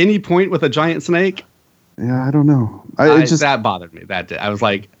at any point with a giant snake? Yeah, I don't know. That bothered me. That did. I was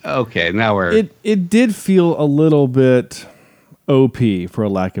like, okay, now we're... It did feel a little bit OP, for a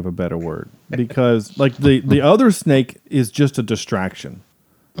lack of a better word, because the other snake is just a distraction,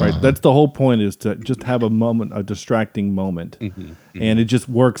 right? That's the whole point, is to just have a distracting moment. And it just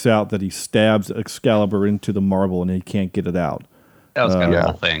works out that he stabs Excalibur into the marble and he can't get it out. That was kind of the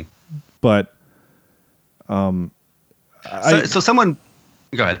whole thing. But... So someone,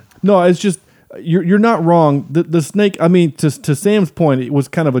 go ahead. No, it's just you're not wrong. The snake. I mean, to Sam's point, it was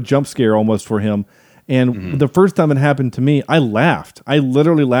kind of a jump scare almost for him. And the first time it happened to me, I laughed. I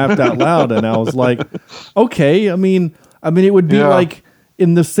literally laughed out loud, and I was like, okay. I mean, it would be like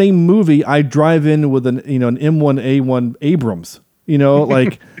in the same movie, I drive in with an M1A1 Abrams.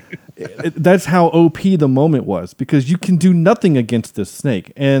 That's how OP the moment was, because you can do nothing against this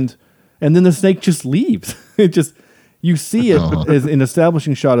snake, and then the snake just leaves. You see it as an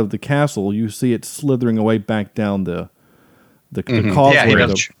establishing shot of the castle. You see it slithering away back down the causeway,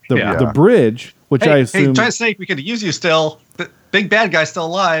 the bridge, which I assume... Hey, giant snake, we could use you still. The big bad guy's still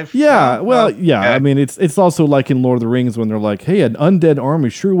alive. Yeah, I mean, it's also like in Lord of the Rings when they're like, hey, an undead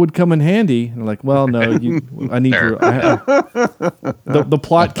army sure would come in handy. And they're like, well, no, I need the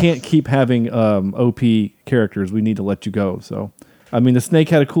plot can't keep having OP characters. We need to let you go. So, I mean, the snake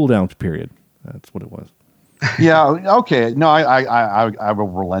had a cooldown period. That's what it was. Yeah. Okay. No, I will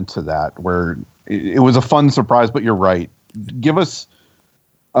relent to that. Where it was a fun surprise, but you're right. Give us.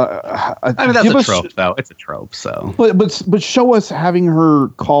 That's a trope, though. It's a trope. So, but show us having her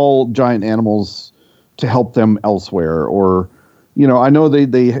call giant animals to help them elsewhere, or I know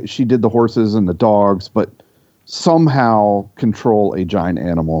she did the horses and the dogs, but somehow control a giant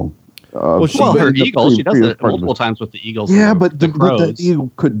animal. Her eagle. She does it multiple times with the eagles. Yeah, but the eagle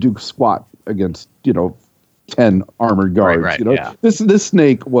could do squat against 10 armored guards. Right, yeah. This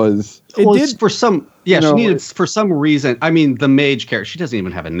snake was. It did for some. Yeah, she needed for some reason. I mean, the mage character. She doesn't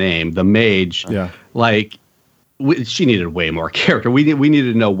even have a name. The mage. Yeah. Like she needed way more character. We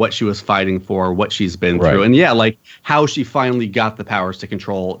needed to know what she was fighting for, what she's been through, and like how she finally got the powers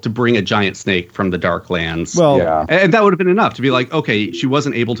to bring a giant snake from the Darklands. Well, and that would have been enough to be like, okay, she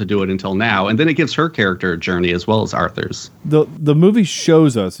wasn't able to do it until now, and then it gives her character journey as well as Arthur's. The movie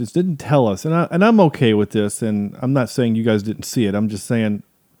shows us. It didn't tell us, and I'm okay with this. And I'm not saying you guys didn't see it. I'm just saying.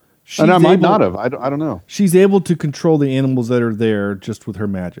 And I might not have. I don't know. She's able to control the animals that are there just with her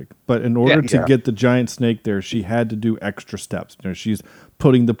magic. But in order to get the giant snake there, she had to do extra steps. She's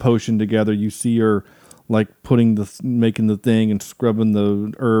putting the potion together. You see her like making the thing and scrubbing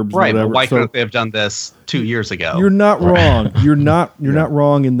the herbs. Right. Whatever. But why couldn't they have done this 2 years ago? You're not wrong. You're not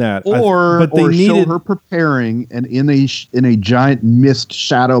wrong in that. Or show her preparing, and in a giant mist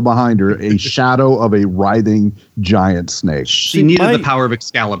shadow behind her, a shadow of a writhing giant snake. She needed the power of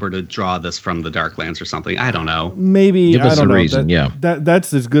Excalibur to draw this from the Darklands or something. I don't know. Maybe. Give us I don't a know. reason.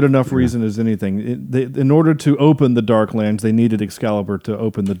 That's as good enough reason as anything. In order to open the Darklands, they needed Excalibur to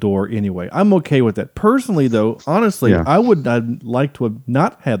open the door anyway. I'm okay with that. Personally, though, honestly, I'd like to have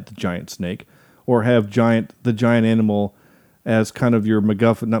not had the giant snake, or have the giant animal as kind of your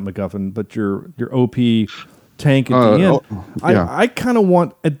MacGuffin, not MacGuffin, but your OP tank at the end. I kind of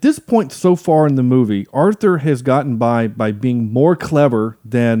want, at this point so far in the movie, Arthur has gotten by being more clever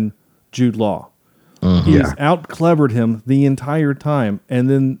than Jude Law. He's out-clevered him the entire time. And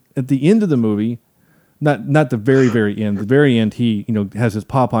then at the end of the movie, not the very, very end. The very end, he has his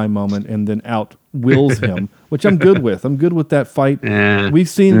Popeye moment and then out-wills him, which I'm good with. I'm good with that fight. We've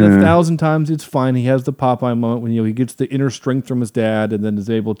seen it 1,000 times. It's fine. He has the Popeye moment when he gets the inner strength from his dad and then is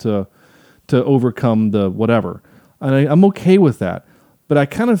able to overcome the whatever. And I'm okay with that. But I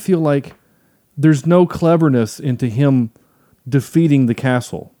kind of feel like there's no cleverness into him defeating the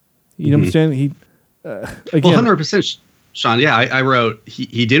castle. You know what I'm saying? He again, 100%. Sean, I wrote,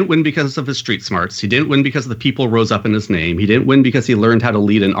 he didn't win because of his street smarts. He didn't win because the people rose up in his name. He didn't win because he learned how to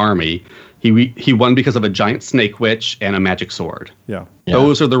lead an army. He won because of a giant snake witch and a magic sword. Yeah.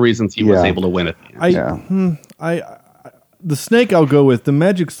 Those are the reasons he was able to win it. The snake I'll go with. The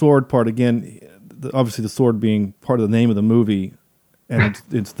magic sword part, again, obviously the sword being part of the name of the movie, and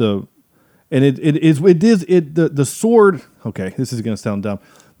the sword, okay, this is going to sound dumb.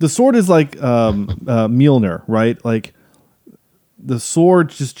 The sword is like Mjolnir, right? Like the sword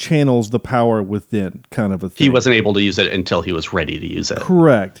just channels the power within, kind of a thing. He wasn't able to use it until he was ready to use it.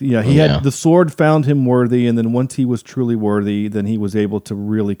 Correct. Yeah, he had the sword found him worthy, and then once he was truly worthy, then he was able to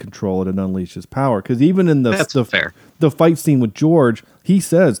really control it and unleash his power. Because even in the fight scene with George, he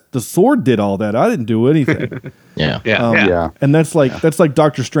says the sword did all that. I didn't do anything. And that's like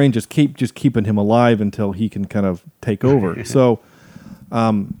Doctor Strange just keeping him alive until he can kind of take over. So.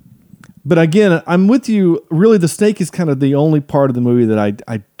 But again, I'm with you. Really, the snake is kind of the only part of the movie that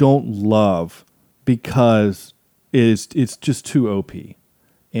I don't love because it's just too OP.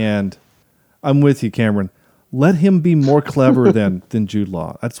 And I'm with you, Cameron. Let him be more clever than Jude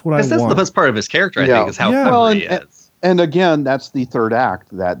Law. That's what I want. That's the best part of his character, I think, is how clever he is. And again, that's the third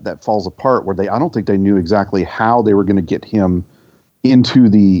act that falls apart, where I don't think they knew exactly how they were going to get him into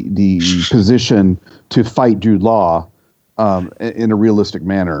the position to fight Jude Law. In a realistic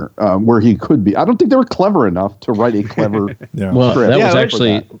manner, where he could be. I don't think they were clever enough to write a clever script.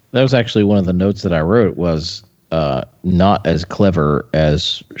 That was actually one of the notes that I wrote was not as clever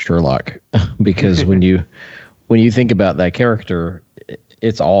as Sherlock, because when you think about that character,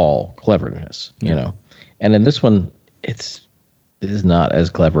 it's all cleverness, And in this one, it is not as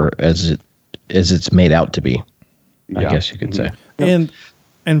clever as it's made out to be. I guess you could say.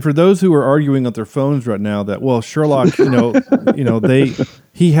 And for those who are arguing on their phones right now that, well, Sherlock,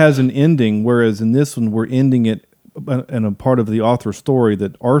 he has an ending, whereas in this one we're ending it in a part of the Arthur story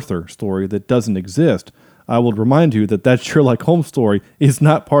that doesn't exist. I will remind you that Sherlock Holmes story is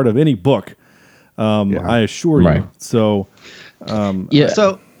not part of any book. I assure you. Right. So,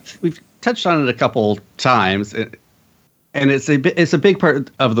 So we've touched on it a couple times, and it's a big part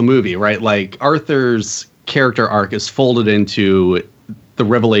of the movie, right? Like Arthur's character arc is folded into the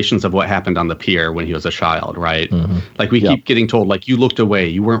revelations of what happened on the pier when he was a child, right? Mm-hmm. Like we keep getting told, like, you looked away,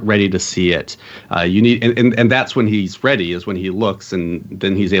 you weren't ready to see it. You need, and that's when he's ready, is when he looks, and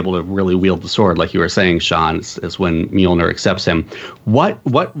then he's able to really wield the sword, like you were saying, Sean, is when Mjolnir accepts him. What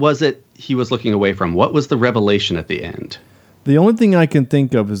was it he was looking away from? What was the revelation at the end? The only thing I can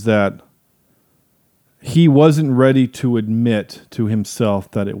think of is that he wasn't ready to admit to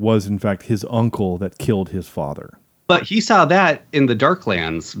himself that it was, in fact, his uncle that killed his father. But he saw that in the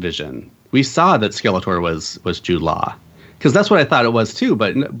Darklands vision. We saw that Skeletor was Jude Law, because that's what I thought it was too.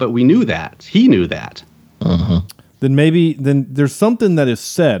 But we knew that he knew that. Uh-huh. then maybe there's something that is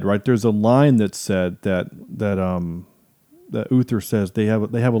said, right? There's a line that's said that Uther says they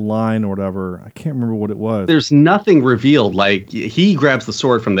have a line or whatever. I can't remember what it was. There's nothing revealed. Like he grabs the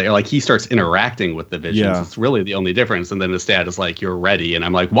sword from the air, like he starts interacting with the visions. Yeah. It's really the only difference. And then his dad is like, "You're ready," and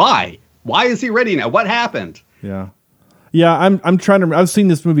I'm like, "Why? Why is he ready now? What happened?" Yeah. Yeah, I'm trying to. I've seen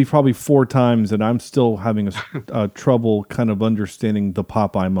this movie probably 4 times, and I'm still having a trouble kind of understanding the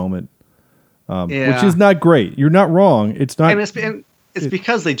Popeye moment, which is not great. You're not wrong. It's not. And it's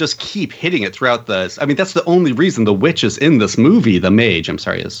because they just keep hitting it throughout the. I mean, that's the only reason the witch is in this movie. The mage, I'm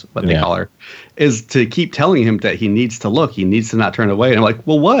sorry, is what they call her, is to keep telling him that he needs to look. He needs to not turn away. And I'm like,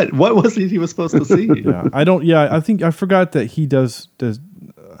 well, what? What was it he was supposed to see? Yeah, I don't. Yeah, I think I forgot that he does.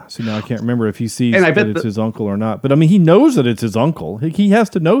 See, now I can't remember if he sees and I that bet it's his uncle or not. But I mean, he knows that it's his uncle. He has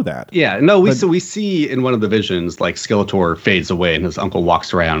to know that. Yeah, no, we see in one of the visions, like Skeletor fades away and his uncle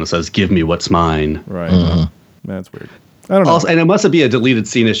walks around and says, "Give me what's mine." Right. That's weird. I don't know. Also, and it must be a deleted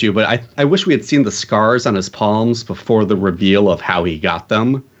scene issue, but I wish we had seen the scars on his palms before the reveal of how he got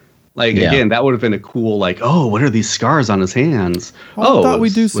them. Like, again, that would have been a cool, like, oh, what are these scars on his hands? I thought we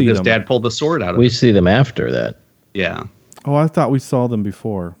do see his them. dad pulled the sword out of We it. see them after that. Yeah. Oh, I thought we saw them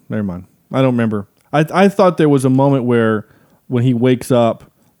before. Never mind. I don't remember. I thought there was a moment where when he wakes up,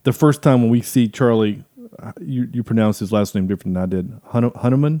 the first time when we see Charlie, you pronounce his last name different than I did.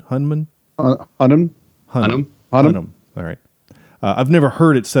 Hunneman? Hunnam. All right. I've never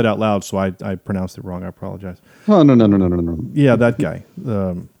heard it said out loud, so I pronounced it wrong. I apologize. Oh, no. Yeah, that guy.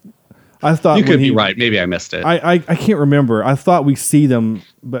 I thought You could be right. Maybe I missed it. I can't remember. I thought we see them,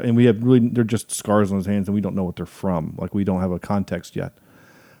 and we have really, they're just scars on his hands, and we don't know what they're from. Like, we don't have a context yet.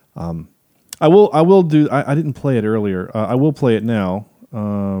 I will do. I didn't play it earlier. I will play it now.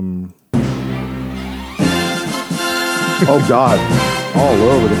 Oh God, all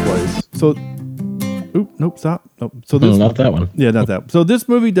over the place. So, nope, stop. Nope. So this, not that one. Yeah, not that. So this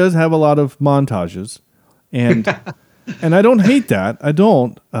movie does have a lot of montages, and I don't hate that. I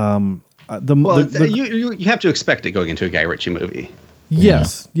don't. You have to expect it going into a Guy Ritchie movie.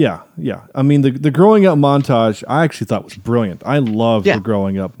 Yes, yeah. I mean, the growing up montage, I actually thought was brilliant. I loved the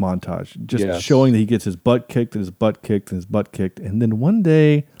growing up montage, just showing that he gets his butt kicked and his butt kicked and his butt kicked, and then one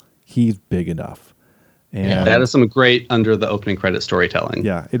day he's big enough. And that is some great under the opening credit storytelling.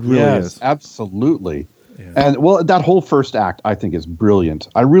 Yeah, it really is. Absolutely. Yeah. And well, that whole first act, I think, is brilliant.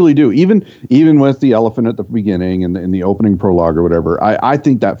 I really do. Even with the elephant at the beginning and in the opening prologue or whatever, I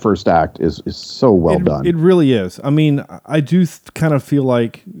think that first act is so well done. It really is. I mean, I do kind of feel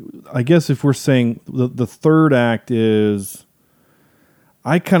like, I guess if we're saying the third act is,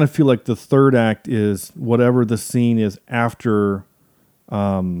 I kind of feel like the third act is whatever the scene is after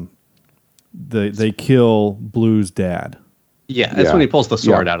they kill Blue's dad. Yeah, that's when he pulls the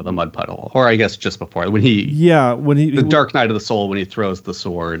sword out of the mud puddle, or I guess just before the Dark Night of the Soul when he throws the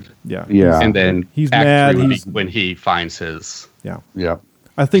sword. Yeah, and then he's mad. When he finds his. Yeah.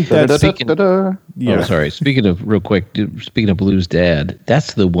 I think that's Oh, sorry. Speaking of Blue's dad,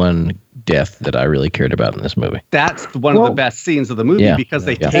 that's the one death that I really cared about in this movie. That's one of the best scenes of the movie because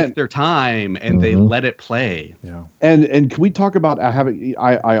they take their time and they let it play. Yeah. And can we talk about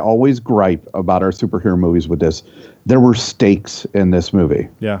I always gripe about our superhero movies with this. There were stakes in this movie.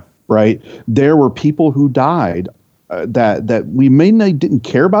 Yeah. Right? There were people who died that we didn't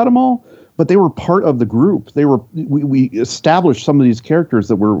care about them all, but they were part of the group. We established some of these characters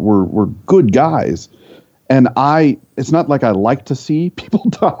that were good guys. And it's not like I like to see people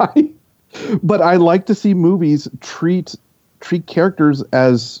die, but I like to see movies treat characters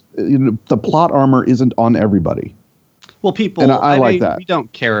as the plot armor isn't on everybody. Well, people, and I like that. We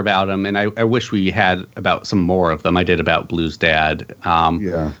don't care about them, and I wish we had about some more of them. I did about Blue's dad.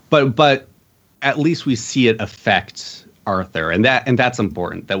 But at least we see it affect Arthur, and that's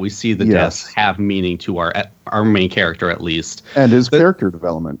important, that we see the deaths have meaning to our main character at least. And his character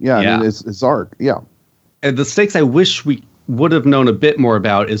development. And his arc. Yeah. And the stakes I wish we would have known a bit more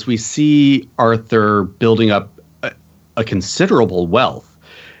about is we see Arthur building up a considerable wealth,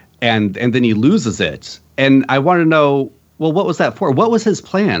 and then he loses it. And I want to know, well, what was that for? What was his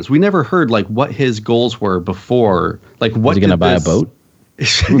plans? We never heard what his goals were before. Like, what was he going to buy a boat?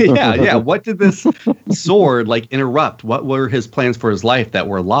 Yeah. What did this sword interrupt? What were his plans for his life that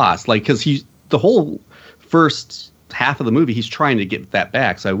were lost? Because the whole first half of the movie, he's trying to get that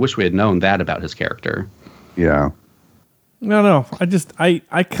back. So I wish we had known that about his character. Yeah. No.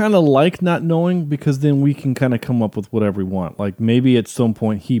 I kind of like not knowing, because then we can kind of come up with whatever we want. Like maybe at some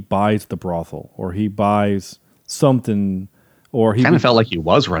point he buys the brothel, or he buys something or he kind of felt like he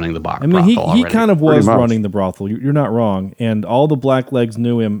was running the I mean, he brothel kind of was Pretty much. running the brothel. You're not wrong. And all the Blacklegs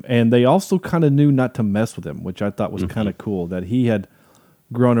knew him, and they also kind of knew not to mess with him, which I thought was kind of cool, that he had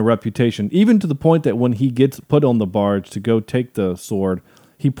grown a reputation, even to the point that when he gets put on the barge to go take the sword,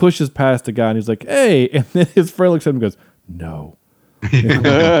 he pushes past the guy, and he's like, hey, and then his friend looks at him and goes, no.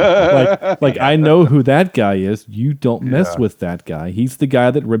 like I know who that guy is. You don't mess with that guy. He's the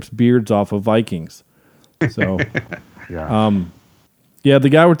guy that rips beards off of Vikings. So, yeah, the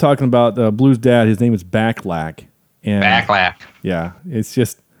guy we're talking about, Blue's dad, his name is Backlack. And Backlack. yeah, it's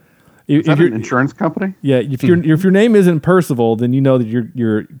just Is that an insurance company? yeah. If your name isn't Percival, then you know that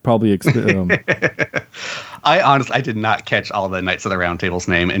you're probably I did not catch all the Knights of the Round Table's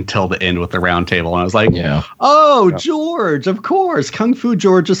name until the end with the Round Table, and I was like, Yeah. "Oh, George, of course, Kung Fu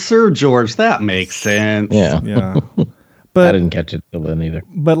George is Sir George. That makes sense." Yeah. yeah. I But didn't catch it till then either.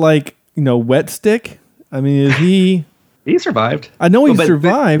 like Wet Stick. I mean, is he? He survived. I know he But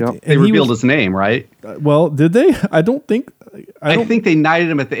survived. They and he revealed was- his name, right? Well, did they? I don't think. I think they knighted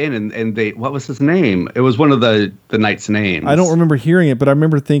him at the end, and they what was his name? It was one of the knights' names. I don't remember hearing it, but I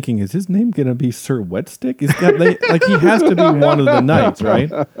remember thinking, is his name going to be Sir Wetstick? Is that like he has to be one of the knights,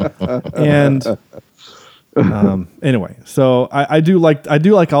 right? And anyway, so I do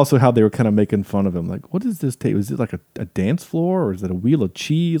like also how they were kind of making fun of him. Like, what is this table? Is it like a dance floor, or is it a wheel of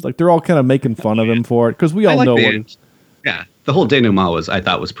cheese? Like, they're all kind of making fun of him for it, because we all know what. Yeah, the whole denouement I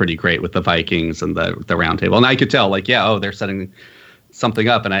thought was pretty great with the Vikings and the Round Table, and I could tell they're setting something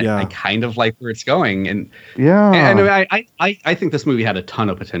up, and I kind of like where it's going, and I think this movie had a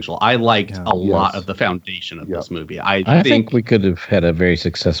ton of potential. I liked a lot of the foundation of this movie. I think we could have had a very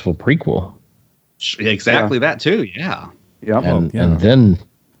successful prequel. Exactly that too. Yeah. Yep. And then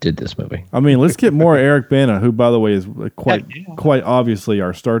did this movie. I mean, let's get more Eric Bana, who, by the way, is quite obviously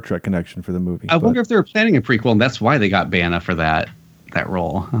our Star Trek connection for the movie. I wonder if they were planning a prequel, and that's why they got Bana for that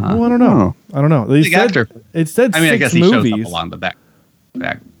role. Well, I don't know. It said I 6 guess he movies. shows up along the back.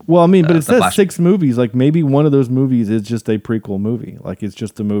 Well, I mean, but it says Flash. 6 movies. Like, maybe one of those movies is just a prequel movie. Like, it's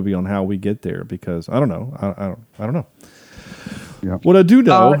just a movie on how we get there. Because I don't know. I don't know. Yeah. What I do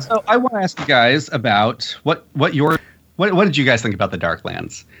know. So I want to ask you guys about what did you guys think about the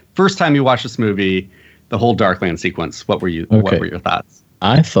Darklands? First time you watched this movie, the whole Darkland sequence. What were your thoughts?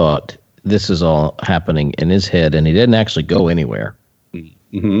 I thought this is all happening in his head, and he didn't actually go anywhere.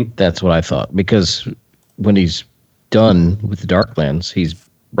 Mm-hmm. That's what I thought, because when he's done with the Darklands, he's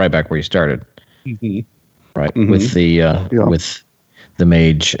right back where he started. Mm-hmm. Right, with the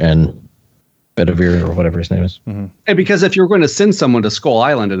mage and Bedivere, or whatever his name is. Mm-hmm. And because if you're going to send someone to Skull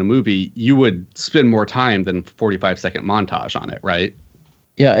Island in a movie, you would spend more time than 45-second montage on it, right?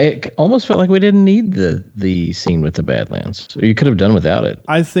 Yeah, it almost felt like we didn't need the scene with the Badlands. So you could have done without it.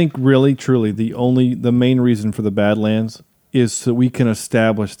 I think really, truly, the main reason for the Badlands is so we can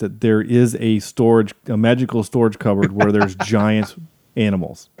establish that there is a magical storage cupboard where there's giant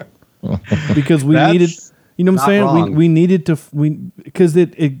animals. Because we needed, you know what I'm saying? wrong. We needed to, because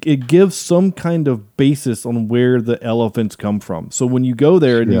it gives some kind of basis on where the elephants come from. So when you go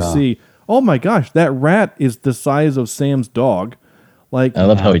there and you see, oh my gosh, that rat is the size of Sam's dog. Like, I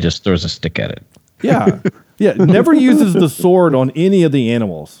love how he just throws a stick at it. yeah, never uses the sword on any of the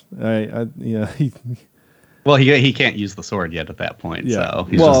animals. Well, he can't use the sword yet at that point, so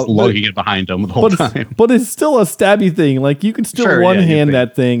he's Well, just lugging it behind him the whole time. But it's still a stabby thing. Like, you can still hand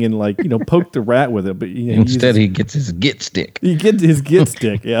that thing and poke the rat with it. But Instead, he gets his git stick. He gets his git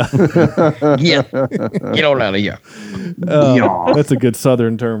stick. Yeah, Get on out of here. That's a good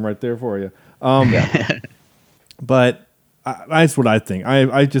Southern term right there for you. But that's what I think.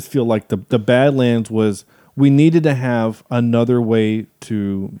 I just feel like the Badlands was, we needed to have another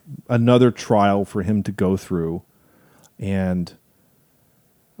trial for him to go through. And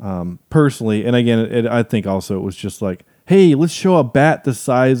personally, and again, I think also it was just like, hey, let's show a bat the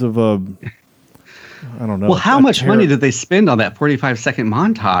size of a, I don't know. Well, how much money did they spend on that 45-second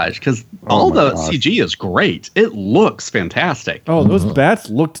montage? Because all the CG is great. It looks fantastic. Oh, those bats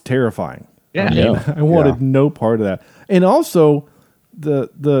looked terrifying. Yeah. I wanted no part of that. And also,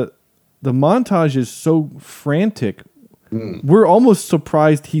 the montage is so frantic. We're almost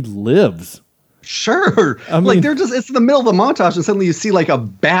surprised he lives. Sure. I mean, it's in the middle of the montage, and suddenly you see like a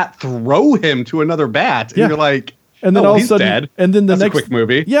bat throw him to another bat, and you're like, and then all of a he's sudden, dead. And then That's a quick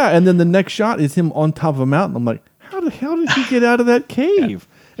movie. Yeah, and then the next shot is him on top of a mountain. I'm like, how did he get out of that cave?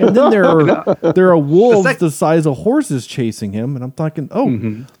 And then there are wolves the size of horses chasing him, and I'm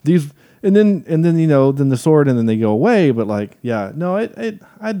thinking, these. And then then the sword, and then they go away. But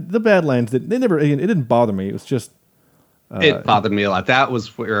the Badlands, it didn't bother me. It was just it bothered me a lot. That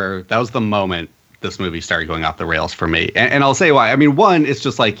was the moment this movie started going off the rails for me. And I'll say why. I mean, one, it's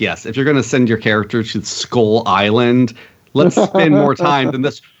just like, yes, if you're going to send your character to Skull Island, let's spend more time than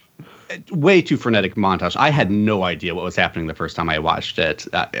this way too frenetic montage. I had no idea what was happening the first time I watched it.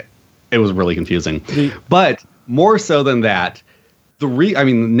 It was really confusing. But more so than that,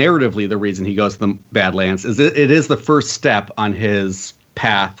 narratively, the reason he goes to the Badlands is it is the first step on his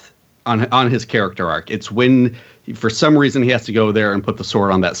path, on his character arc. It's when, for some reason, he has to go there and put the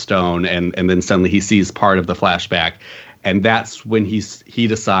sword on that stone, and then suddenly he sees part of the flashback, and that's when he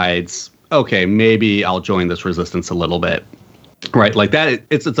decides, okay, maybe I'll join this resistance a little bit, right? Like that.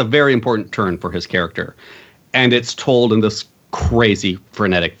 It's a very important turn for his character, and it's told in this crazy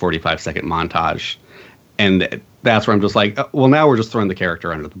frenetic 45-second montage, and that's where I'm just like, well, now we're just throwing the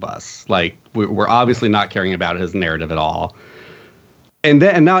character under the bus. Like we're obviously not caring about his narrative at all. And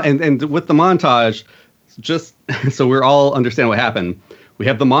with the montage, just so we're all understand what happened, we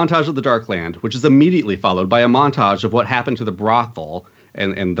have the montage of the Darkland, which is immediately followed by a montage of what happened to the brothel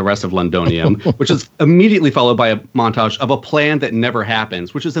and the rest of Londonium, which is immediately followed by a montage of a plan that never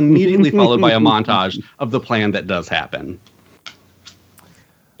happens, which is immediately followed by a montage of the plan that does happen.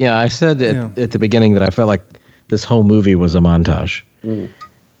 Yeah, I said at the beginning that I felt like this whole movie was a montage.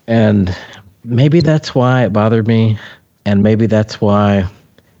 And maybe that's why it bothered me. And maybe that's why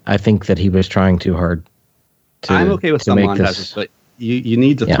I think that he was trying too hard to I'm okay with some montages, but you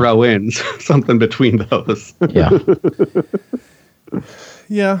need to throw in something between those.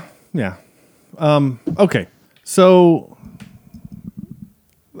 Yeah. Okay. So,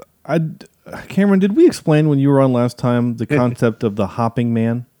 Cameron, did we explain when you were on last time the concept of the hopping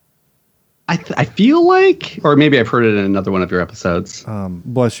man? I feel like, or maybe I've heard it in another one of your episodes.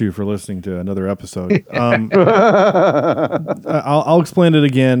 Bless you for listening to another episode. I'll explain it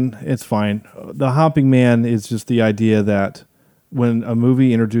again. It's fine. The hopping man is just the idea that when a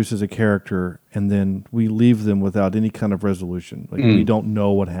movie introduces a character and then we leave them without any kind of resolution, like we don't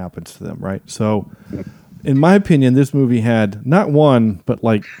know what happens to them, right? So, in my opinion, this movie had not one, but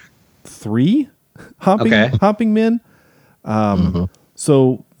like 3 hopping men.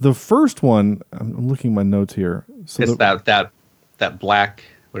 So the first one, I'm looking at my notes here. So it's that black.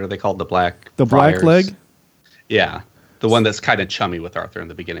 What are they called? The black black leg. Yeah, the one that's kind of chummy with Arthur in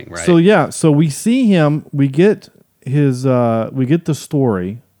the beginning, right? So we see him. We get we get the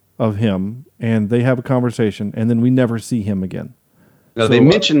story of him, and they have a conversation, and then we never see him again. No, they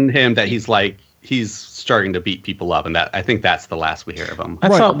mention him that he's starting to beat people up, and that I think that's the last we hear of him. I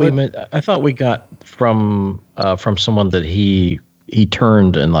thought we got from someone that he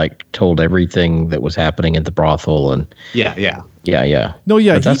turned and like told everything that was happening at the brothel, and yeah.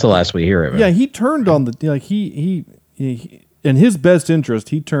 But that's the last we hear of him. Yeah, he turned on he in his best interest,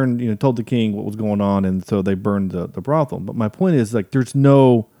 he turned, told the king what was going on, and so they burned the brothel. But my point is, like, there's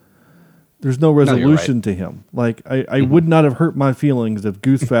no resolution to him. Like, I would not have hurt my feelings if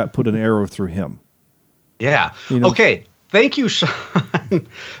Goosefat put an arrow through him. Yeah. Okay. Thank you, Sean.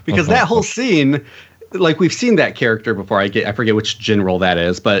 Because that whole scene, like, we've seen that character before. I forget which general that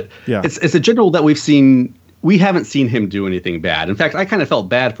is, but it's a general that we've seen. We haven't seen him do anything bad. In fact, I kind of felt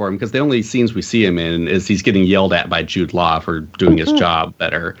bad for him because the only scenes we see him in is he's getting yelled at by Jude Law for doing his job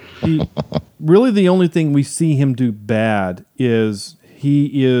better. Really, the only thing we see him do bad is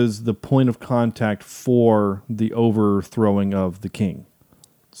he is the point of contact for the overthrowing of the king.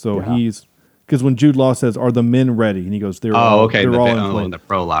 So he's... Because when Jude Law says, "Are the men ready?" and he goes, "They're all in the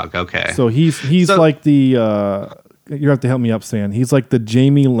prologue." Okay, so he's like the you have to help me up, Stan. He's like the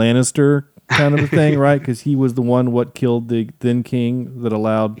Jaime Lannister kind of a thing, right? Because he was the one what killed the then king that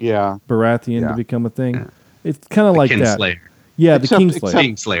allowed Baratheon to become a thing. Yeah. It's kind of like that. Kinslayer. Yeah, the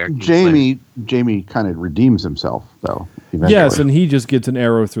Kingslayer. Jaime kind of redeems himself, though. Eventually. Yes, and he just gets an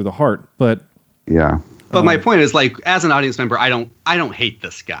arrow through the heart. But But my point is, like, as an audience member, I don't hate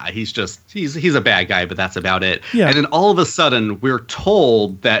this guy. He's a bad guy, but that's about it. Yeah. And then all of a sudden, we're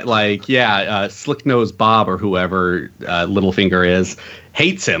told that, like, Slick Nose Bob or whoever Littlefinger is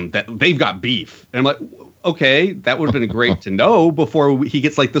hates him. That they've got beef. And I'm like, okay, that would have been great to know before he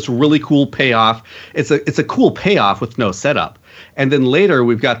gets like this really cool payoff. It's a cool payoff with no setup. And then later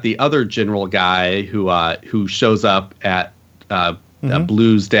we've got the other general guy who shows up at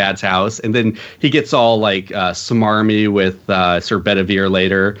Blue's dad's house, and then he gets all like smarmy with Sir Bedivere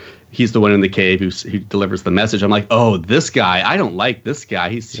later. He's the one in the cave who delivers the message. I'm like, oh, this guy, I don't like this guy.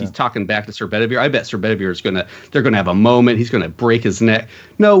 He's talking back to Sir Bedivere. I bet Sir Bedivere they're gonna have a moment. He's gonna break his neck.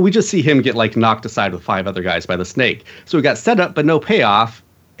 No, we just see him get like knocked aside with 5 other guys by the snake. So we got setup but no payoff,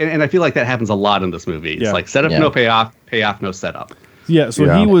 and I feel like that happens a lot in this movie. It's like setup, no payoff, payoff, no setup. Yeah, so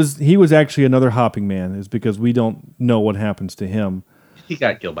he was actually another hopping man, is because we don't know what happens to him. he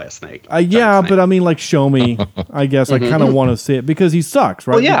got killed by a snake. Yeah, but I mean, like, show me. I guess I kind of want to see it because he sucks,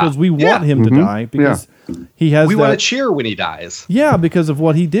 right? Well, yeah. Because we want him to die because he has. We want to cheer when he dies. Yeah, because of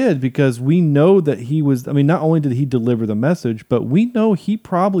what he did. Because we know that he was. I mean, not only did he deliver the message, but we know he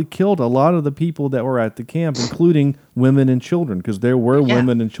probably killed a lot of the people that were at the camp, including women and children, because there were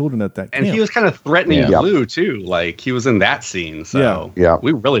women and children at that camp. And he was kind of threatening Blue too. Like he was in that scene. So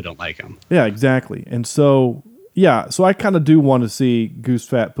we really don't like him. Yeah, exactly. And so. Yeah, so I kind of do want to see Goose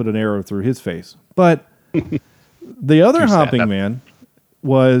Fat put an arrow through his face. But the other hopping man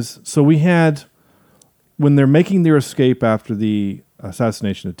was, so we had, when they're making their escape after the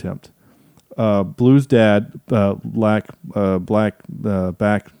assassination attempt, Blue's dad, Back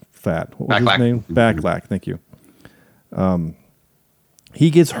Fat, what was his name? Backlack, thank you. He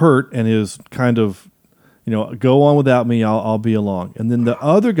gets hurt and is kind of, go on without me, I'll be along. And then the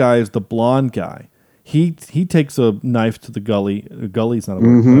other guy is the blonde guy. He takes a knife to the gully's not a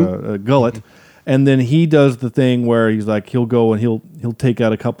word, gullet, and then he does the thing where he's like, he'll go and he'll take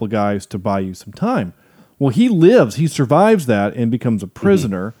out a couple of guys to buy you some time. Well, he survives that and becomes a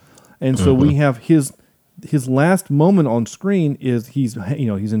prisoner, and so we have his last moment on screen is he's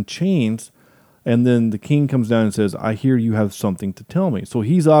in chains, and then the king comes down and says, "I hear you have something to tell me." So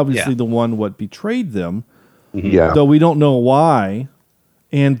he's obviously the one what betrayed them, though we don't know why,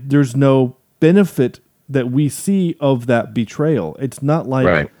 and there's no benefit that we see of that betrayal. It's not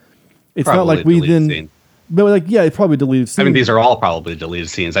like it's probably not like we then scene. But like it's probably deleted scenes. I mean, these are all probably deleted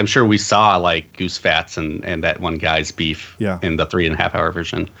scenes. I'm sure we saw like Goose Fats and that one guy's beef in the 3.5 hour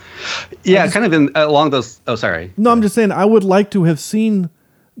version. Yeah, kind of along those. Oh, sorry. No, I'm just saying I would like to have seen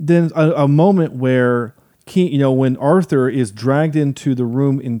then a moment where when Arthur is dragged into the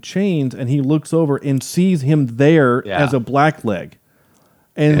room in chains and he looks over and sees him there as a blackleg.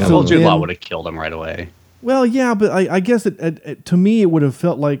 And so Jude Law would have killed him right away. Well, yeah, but I guess to me it would have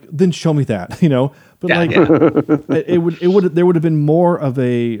felt like, then show me that, But there would have been more of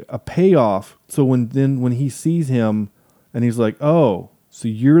a payoff. So when he sees him and he's like, oh, so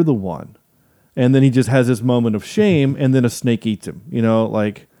you're the one, and then he just has this moment of shame, and then a snake eats him.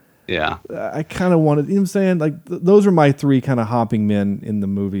 I kind of wanted, you know what I'm saying? Like, those are my three kind of hopping men in the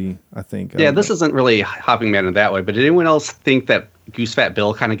movie, I think. Yeah, this isn't really hopping men in that way, but did anyone else think that Goose Fat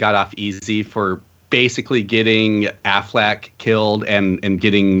Bill kind of got off easy for basically getting Affleck killed and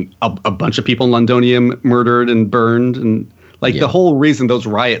getting a bunch of people in Londonium murdered and burned? And the whole reason those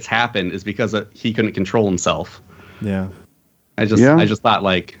riots happened is because he couldn't control himself. Yeah. I just thought,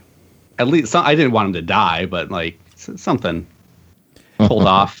 like, at least I didn't want him to die, but like something pulled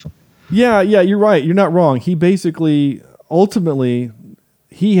off. Yeah, you're right. You're not wrong. He basically, ultimately,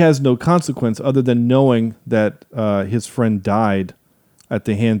 he has no consequence other than knowing that his friend died at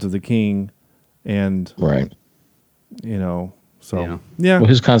the hands of the king, and so yeah. Well,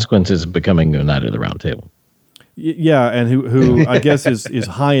 his consequence is becoming a knight of the Round Table. Yeah, and who I guess is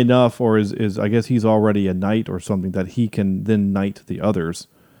high enough, or is I guess he's already a knight or something that he can then knight the others.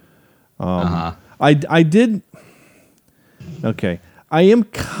 I did. Okay. I am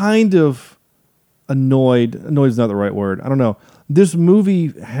kind of annoyed. Annoyed is not the right word. I don't know. This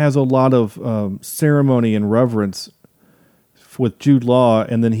movie has a lot of ceremony and reverence with Jude Law,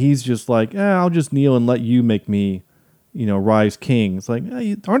 and then he's just like, I'll just kneel and let you make me, rise king. It's like,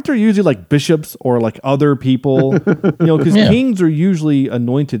 aren't there usually like bishops or like other people? Because kings are usually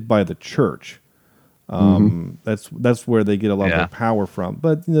anointed by the church. That's where they get a lot of their power from.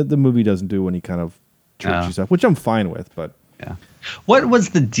 But the movie doesn't do any kind of churchy stuff, which I'm fine with. But what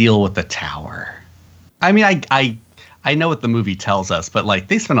was the deal with the tower? I mean, I know what the movie tells us, but like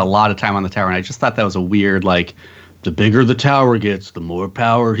they spent a lot of time on the tower, and I just thought that was a weird, like, the bigger the tower gets, the more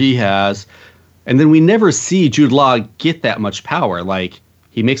power he has. And then we never see Jude Law get that much power. Like,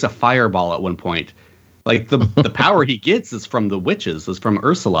 he makes a fireball at one point. Like, the power he gets is from the witches, is from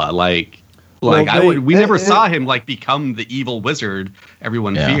Ursula. We never saw him like become the evil wizard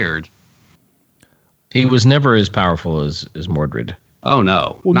everyone feared. He was never as powerful as Mordred. Oh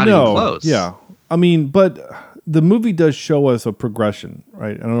no, not even close. Yeah, I mean, but the movie does show us a progression,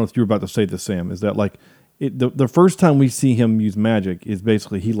 right? I don't know if you were about to say this, Sam. Is that like the first time we see him use magic is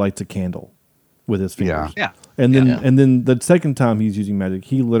basically he lights a candle with his fingers. Yeah. And then the second time he's using magic,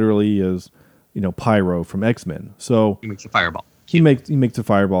 he literally is, Pyro from X-Men. So he makes a fireball. He makes a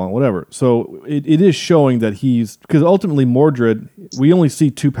fireball and whatever. So it is showing that because ultimately Mordred, we only see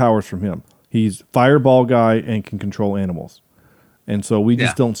two powers from him. He's fireball guy and can control animals. And so we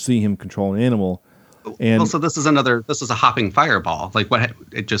just don't see him control an animal. And so this is a hopping fireball. Like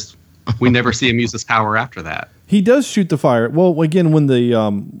we never see him use this power after that. He does shoot the fire. Well, again, when the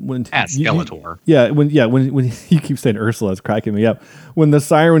when At Skeletor. when you keep saying Ursula, it's cracking me up. When the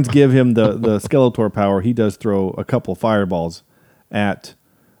sirens give him the Skeletor power, he does throw a couple fireballs at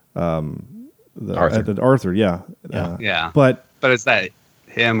Arthur. At Arthur. Yeah. Yeah. But is that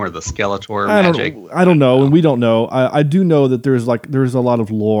him or the Skeletor I magic? don't know, and we don't know. I do know that there's a lot of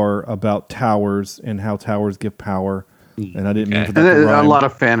lore about towers and how towers give power, and I didn't mean for that And to a rhyme. lot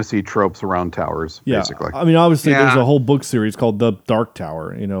of fantasy tropes around towers, basically. I mean, obviously, there's Yeah. a whole book series called The Dark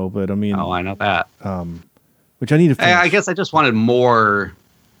Tower, but I mean, Oh, I know that. which I need to finish. I guess I just wanted more,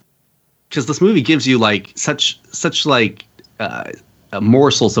 because this movie gives you like such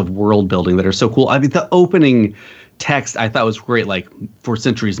morsels of world building that are so cool. I mean, the opening text I thought was great. Like, for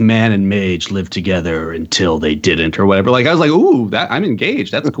centuries, man and mage lived together until they didn't, or whatever. Like, I was like, ooh, I'm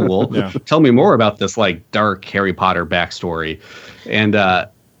engaged. That's cool. Yeah. Tell me more about this like dark Harry Potter backstory, and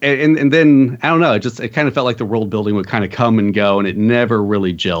then I don't know. It kind of felt like the world building would kind of come and go, and it never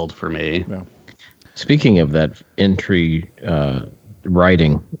really gelled for me. Yeah. Speaking of that entry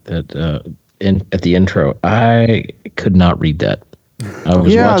writing at the intro, I could not read that. I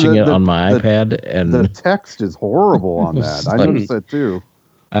was watching it on my iPad, and the text is horrible on that. I noticed that too.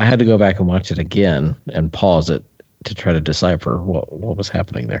 I had to go back and watch it again and pause it to try to decipher what was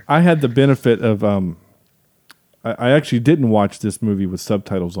happening there. I had the benefit of I actually didn't watch this movie with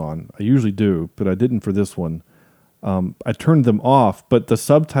subtitles on. I usually do, but I didn't for this one. I turned them off, but the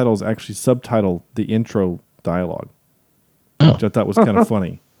subtitles actually subtitle the intro dialogue, which I thought was kind of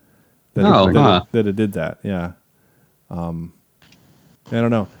funny. That it did that. Yeah. I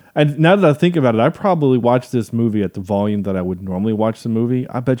don't know. And now that I think about it, I probably watched this movie at the volume that I would normally watch the movie.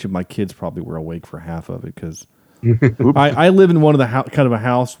 I bet you my kids probably were awake for half of it because I live in one of the kind of a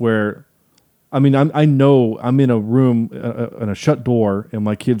house where, I mean, I know I'm in a room and a shut door, and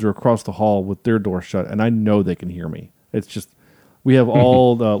my kids are across the hall with their door shut, and I know they can hear me. It's just we have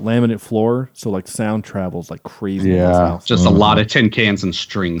all the laminate floor, so like sound travels like crazy in this house. Just a lot of tin cans and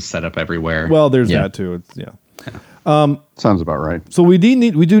strings set up everywhere. Well, there's that too. It's Sounds about right. So we do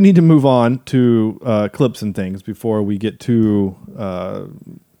need to move on to clips and things before we get too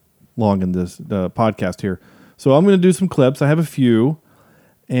long in this podcast here. So I'm going to do some clips. I have a few,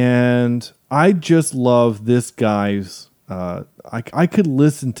 and I just love this guy's. I could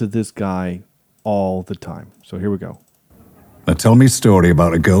listen to this guy all the time. So here we go. Now tell me a story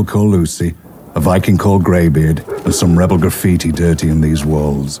about a girl called Lucy, a Viking called Greybeard, and some rebel graffiti dirty in these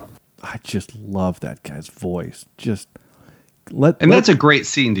walls. I just love that guy's voice. That's a great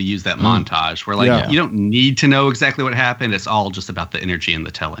scene to use that montage where you don't need to know exactly what happened. It's all just about the energy and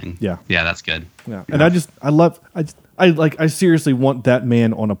the telling. Yeah. Yeah, that's good. Yeah. And I seriously want that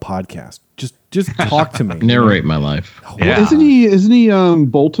man on a podcast. Just talk to me. Narrate my life. Yeah. Well, isn't he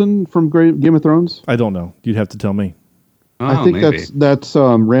Bolton from Game of Thrones? I don't know. You'd have to tell me. I think maybe. that's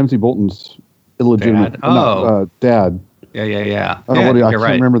Ramsay Bolton's illegitimate dad. Yeah. I can't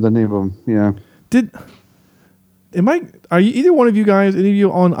remember the name of him. Yeah. Are you either one of you guys, any of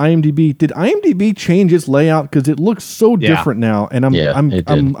you on IMDb? Did IMDb change its layout because it looks so different now, and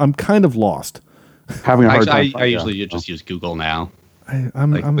I'm kind of lost. Having a hard time. I usually just use Google now.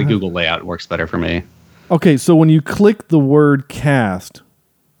 The Google layout works better for me. Okay, so when you click the word cast,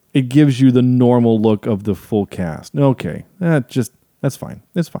 it gives you the normal look of the full cast. Okay, that's fine.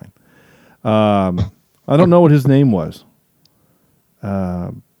 It's fine. I don't know what his name was.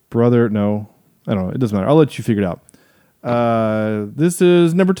 Brother, no. I don't know. It doesn't matter. I'll let you figure it out. This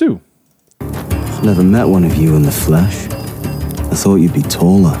is number 2. I've never met one of you in the flesh. I thought you'd be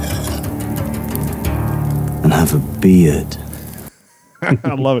taller and have a beard.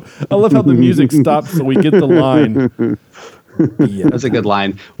 I love it. I love how the music stops so we get the line. Yeah. That's a good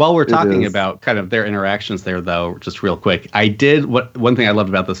line. While we're talking about kind of their interactions there, though, just real quick, one thing I loved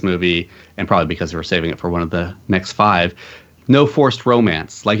about this movie, and probably because we're saving it for one of the next 5, no forced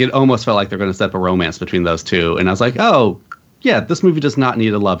romance. Like, it almost felt like they're going to set up a romance between those two. And I was like, oh, yeah, this movie does not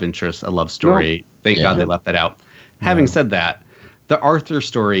need a love interest, a love story. No. Thank God they left that out. Having said that, the Arthur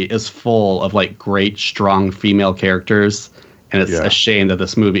story is full of, like, great, strong female characters. And it's a shame that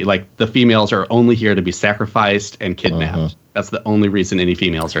this movie, like, the females are only here to be sacrificed and kidnapped. That's the only reason any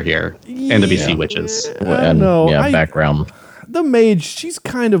females are here. And to be sea witches. Background. The mage, she's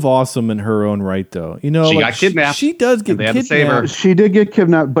kind of awesome in her own right, though. You know, she got kidnapped. She does get kidnapped. Save her. She did get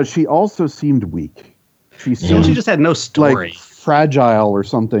kidnapped, but she also seemed weak. She just had no story. Like fragile or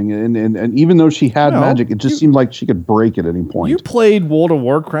something. And even though she had magic, it just seemed like she could break at any point. You played World of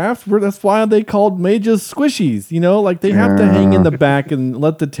Warcraft. That's why they called mages squishies. You know, like they have to hang in the back and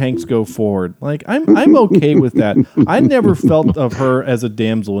let the tanks go forward. Like I'm okay with that. I never felt of her as a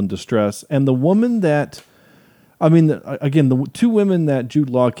damsel in distress. And the woman that I mean, again, the two women that Jude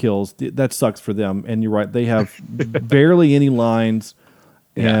Law kills, that sucks for them. And you're right; they have barely any lines,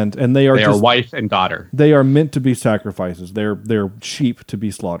 and they are just wife and daughter. They are meant to be sacrifices. They're sheep to be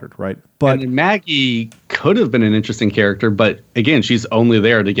slaughtered, right? But and Maggie could have been an interesting character, but again, she's only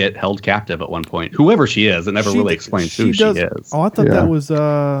there to get held captive at one point. Whoever she is, it never really explains who she is. Oh, I thought that was.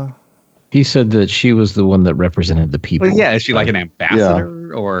 He said that she was the one that represented the people. Well, yeah, is she like an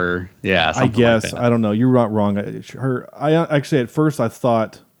ambassador or I guess like I don't know. You're not wrong. I actually at first I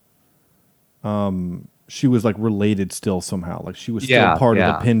thought, she was like related still somehow. Like she was still part of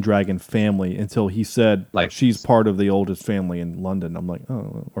the Pendragon family until he said like she's part of the oldest family in London. I'm like,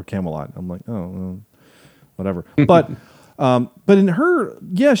 oh, or Camelot. I'm like, oh, whatever. But in her,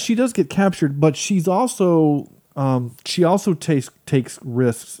 she does get captured, but she's also. She also takes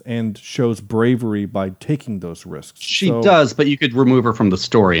risks and shows bravery by taking those risks. She does, but you could remove her from the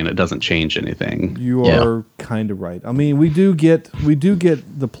story and it doesn't change anything. You are kind of right. I mean, we do get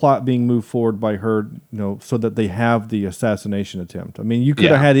the plot being moved forward by her, so that they have the assassination attempt. I mean, you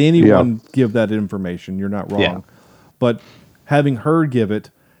could have had anyone give that information. You're not wrong. Yeah. But having her give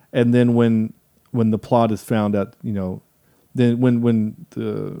it, and then when the plot is found out, then when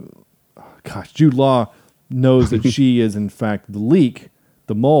Jude Law knows that she is in fact the leak,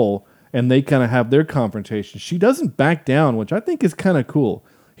 the mole, and they kind of have their confrontation. She doesn't back down, which I think is kind of cool.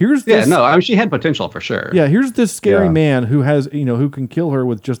 Here's this, I mean, she had potential for sure. Yeah, here's this scary man who has, who can kill her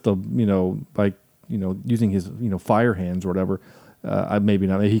with just using his, fire hands or whatever. Maybe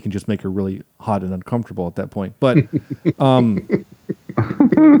not. Maybe he can just make her really hot and uncomfortable at that point. But I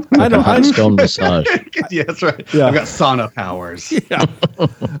don't. Hot stone massage. Yeah, that's right. Yeah. I've got sauna powers. Yeah.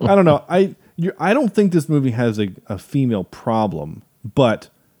 I don't know. I don't think this movie has a female problem, but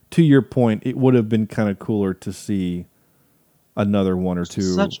to your point, it would have been kind of cooler to see another one or two.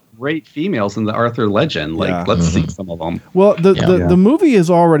 Such great females in the Arthur legend. Like, let's see some of them. Well, the movie is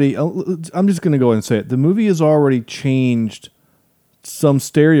already. I'm just going to go ahead and say it. The movie has already changed some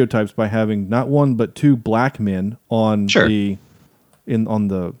stereotypes by having not one but two black men on the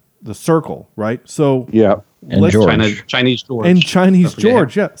circle, right? So and Chinese George. And Chinese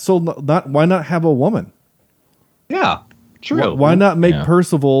George, So why not have a woman? Yeah, true. Why not make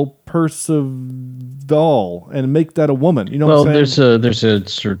Percival and make that a woman? You know what I'm saying? There's a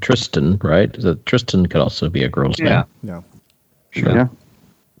Sir Tristan, right? Tristan could also be a girl's name. Yeah. Sure. Yeah.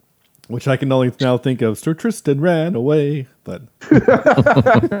 Which I can only now think of. Sir Tristan ran away, but no,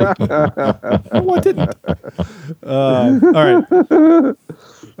 I didn't. All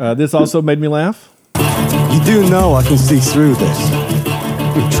right. This also made me laugh. You do know I can see through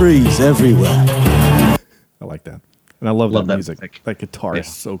this. Trees everywhere. I like that. And I love that music. That guitar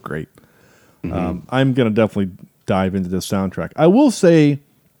is so great. Mm-hmm. I'm going to definitely dive into this soundtrack. I will say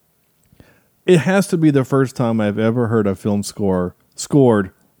it has to be the first time I've ever heard a film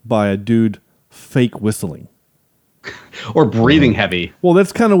scored by a dude fake whistling. Or breathing heavy. Well,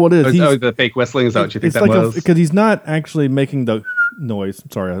 that's kind of what it is. The fake whistling, is that what you think that was? Because he's not actually making the noise.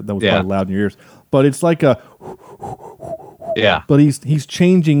 Sorry, that was probably loud in your ears. But it's like a... Yeah. But he's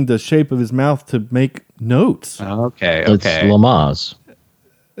changing the shape of his mouth to make notes. Okay. It's Lamaze.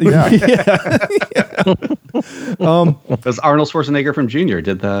 Yeah. Because Arnold Schwarzenegger from Junior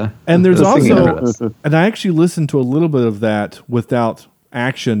did the... And there's also... And I actually listened to a little bit of that without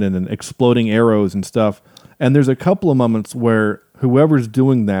action and exploding arrows and stuff. And there's a couple of moments where whoever's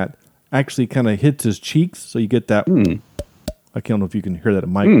doing that actually kind of hits his cheeks, so you get that... I don't know if you can hear that at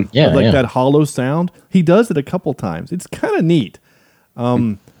mic. That hollow sound. He does it a couple times. It's kind of neat.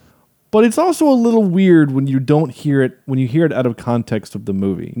 But it's also a little weird when you don't hear it, when you hear it out of context of the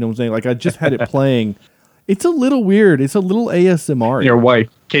movie. You know what I'm saying? Like, I just had it playing. It's a little weird. It's a little ASMR. Your wife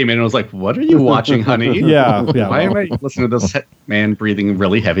came in and was like, "What are you watching, honey?" Yeah. Why am I listening to this man breathing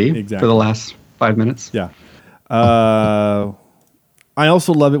really heavy for the last 5 minutes? Yeah. I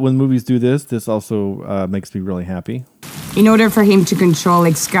also love it when movies do this. This also makes me really happy. In order for him to control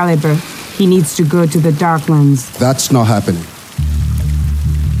Excalibur, he needs to go to the Darklands. That's not happening.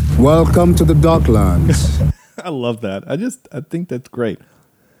 Welcome to the Darklands. I love that. I think that's great.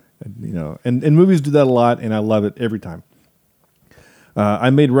 And movies do that a lot, and I love it every time. I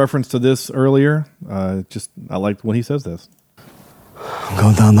made reference to this earlier. I liked when he says this. I'm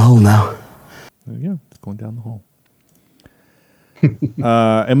going down the hole now. Yeah, it's going down the hole.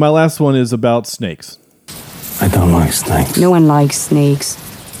 And my last one is about snakes. I don't like snakes. No one likes snakes.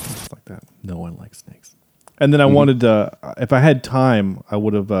 Just like that. No one likes snakes. And then I wanted to, if I had time, I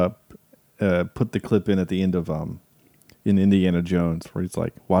would have put the clip in at the end of in Indiana Jones, where he's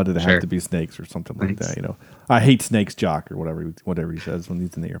like, "Why did it have to be snakes?" or something like that. I hate snakes, Jock, or whatever he says when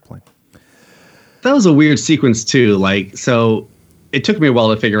he's in the airplane. That was a weird sequence too. Like, so it took me a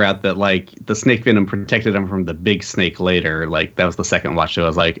while to figure out that like the snake venom protected him from the big snake later. Like that was the second watch. So I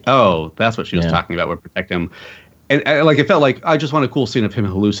was like, oh, that's what she was talking about, would protect him. And like it felt like I just want a cool scene of him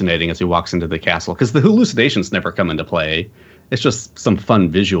hallucinating as he walks into the castle, because the hallucinations never come into play. It's just some fun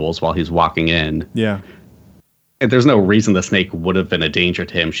visuals while he's walking in. Yeah. And there's no reason the snake would have been a danger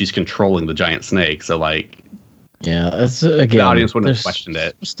to him. She's controlling the giant snake. So like, yeah, that's again, the audience wouldn't have questioned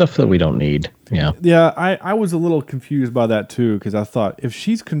it. Stuff that we don't need. Yeah. Yeah. I was a little confused by that too, because I thought if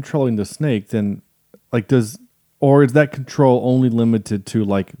she's controlling the snake, then like or is that control only limited to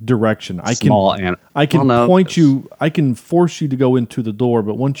like direction? I can point you, I can force you to go into the door,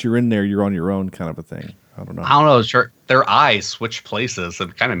 but once you're in there, you're on your own, kind of a thing. I don't know. Sure, their eyes switch places.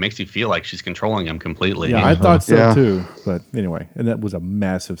 It kind of makes you feel like she's controlling him completely. Yeah, I thought so too. But anyway, and that was a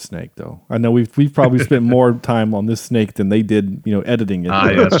massive snake, though. I know we've probably spent more time on this snake than they did, editing it.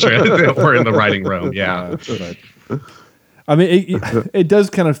 Yeah, that's true. We're in the writing room. Yeah. I mean, it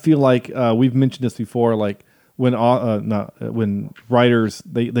does kind of feel like we've mentioned this before, like. When writers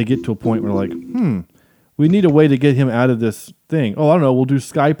they get to a point where like, we need a way to get him out of this thing. Oh, I don't know, we'll do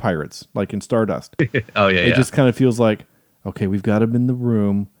Sky Pirates like in Stardust. It just kind of feels like, okay, we've got him in the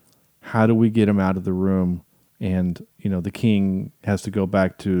room. How do we get him out of the room? And the king has to go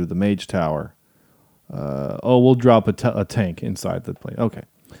back to the Mage Tower. We'll drop a tank inside the plane. Okay.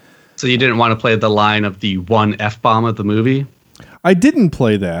 So you didn't want to play the line of the one F-bomb of the movie? I didn't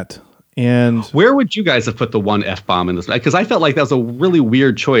play that. And where would you guys have put the one F-bomb in this? Because I felt like that was a really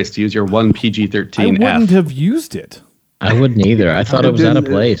weird choice to use your one PG-13 I wouldn't have used it. I wouldn't either. I thought it was out of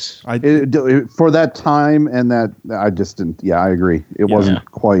place. For that time and that, I just didn't. Yeah, I agree. It wasn't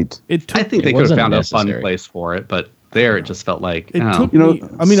quite. I think they could have found a fun place for it, but there it just felt like,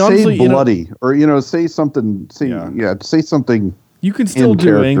 honestly, say bloody or say something. Say something. You can still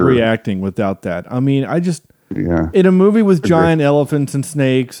do angry acting without that. I mean, in a movie with giant elephants and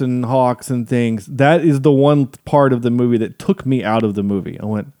snakes and hawks and things, that is the one part of the movie that took me out of the movie. I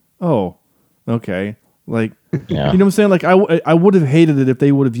went, oh, okay. Like, you know what I'm saying? Like, I would have hated it if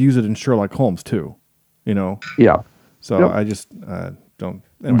they would have used it in Sherlock Holmes too, Yeah. So I just don't.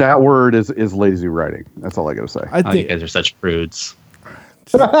 Anyway. That word is lazy writing. That's all I got to say. I think you guys are such prudes.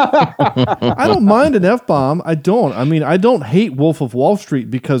 I don't mind an F-bomb. I don't. I mean, I don't hate Wolf of Wall Street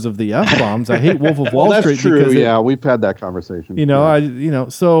because of the F-bombs. I hate Wolf of Wall Street true. because we've had that conversation.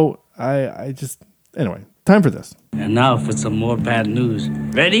 So I just anyway, time for this. And now for some more bad news.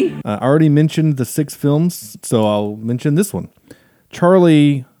 Ready? I already mentioned the 6 films, so I'll mention this one.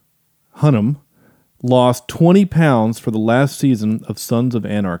 Charlie Hunnam lost 20 pounds for the last season of Sons of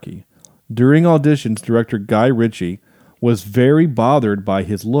Anarchy. During auditions, director Guy Ritchie was very bothered by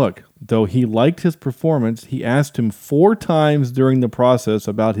his look. Though he liked his performance, he asked him 4 times during the process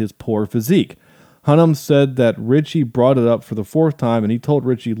about his poor physique. Hunnam said that Ritchie brought it up for the 4th time, and he told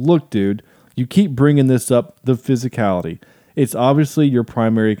Ritchie, "Look, dude, you keep bringing this up, the physicality. It's obviously your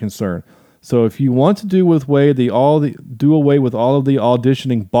primary concern. So if you want to do away with all of the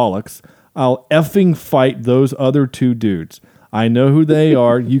auditioning bollocks, I'll effing fight those other 2 dudes. I know who they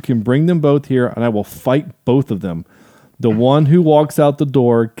are. You can bring them both here, and I will fight both of them. The one who walks out the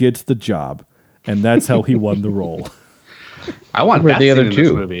door gets the job." And that's how he won the role. I want that the other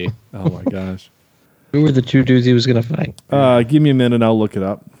 2 movie. Oh my gosh. Who were the 2 dudes he was going to fight? Give me a minute, I'll look it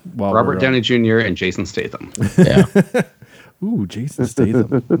up. Robert Downey Jr. and Jason Statham. Yeah. Ooh, Jason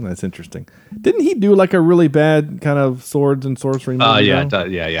Statham. That's interesting. Didn't he do like a really bad kind of swords and sorcery movie?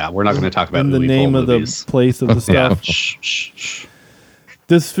 Yeah. We're not going to talk about the name of movies. The place of the stuff. Shh.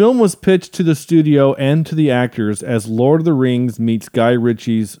 This film was pitched to the studio and to the actors as Lord of the Rings meets Guy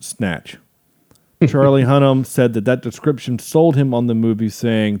Ritchie's Snatch. Charlie Hunnam said that description sold him on the movie,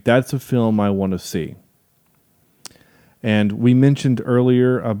 saying, "That's a film I want to see." And we mentioned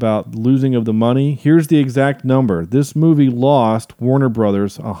earlier about losing of the money. Here's the exact number. This movie lost Warner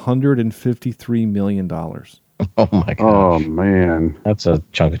Brothers $153 million. Oh, my God. Oh, man. That's a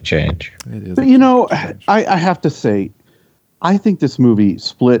chunk of change. It is. But, I have to say, I think this movie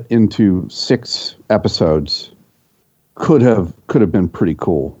split into 6 episodes could have been pretty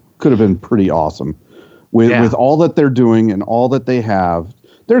cool. Could have been pretty awesome. With all that they're doing and all that they have,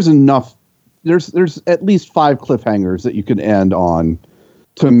 there's enough. There's at least 5 cliffhangers that you could end on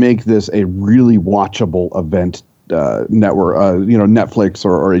to make this a really watchable event network, Netflix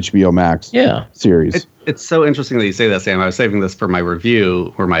or HBO Max series. It's so interesting that you say that, Sam. I was saving this for my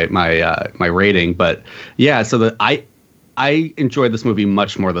review or my rating, but yeah. So I enjoyed this movie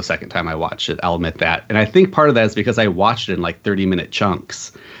much more the second time I watched it. I'll admit that, and I think part of that is because I watched it in like 30-minute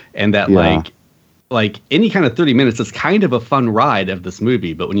chunks, and that like any kind of 30 minutes is kind of a fun ride of this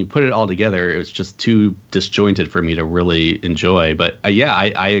movie, but when you put it all together, it was just too disjointed for me to really enjoy. But I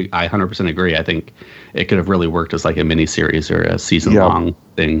 100% agree. I think it could have really worked as like a mini series or a season long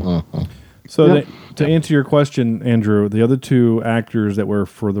thing. So to answer your question, Andrew, the other two actors that were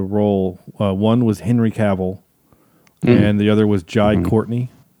for the role, one was Henry Cavill, and the other was Jai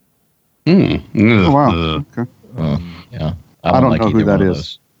Courtney. Oh, wow. Okay. Yeah, I don't know who that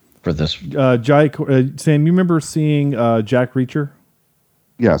is. For this, Sam, you remember seeing Jack Reacher?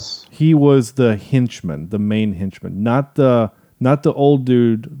 Yes, he was the henchman, the main henchman, not the old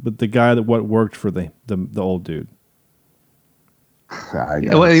dude, but the guy that worked for the old dude.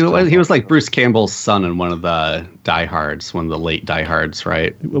 He was like Bruce Campbell's son in one of the Die Hards, one of the late Die Hards,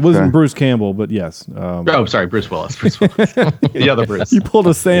 right? It wasn't Bruce Campbell, but yes. Sorry, Bruce Willis. The other Bruce. You pulled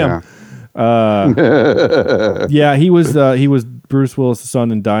a Sam. Yeah, he was Bruce Willis'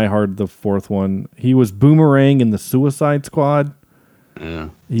 son in Die Hard, the fourth one. He was Boomerang in the Suicide Squad.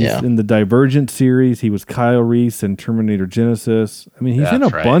 He's in the Divergent series. He was Kyle Reese in Terminator Genesis. I mean, he's in a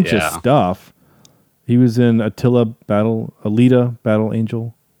bunch of stuff. He was in Alita Battle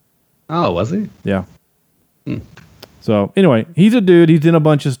Angel. Oh, was he? Yeah. So anyway, he's a dude. He's in a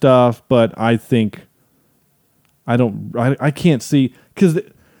bunch of stuff, but I think I can't see because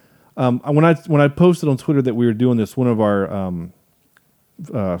when I posted on Twitter that we were doing this, one of our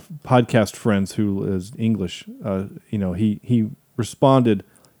podcast friends who is English, he responded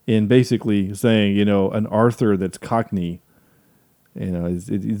in basically saying, an Arthur that's Cockney,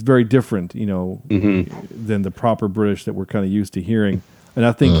 is very different, than the proper British that we're kind of used to hearing. And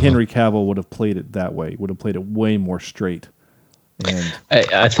I think Henry Cavill would have played it that way, would have played it way more straight. And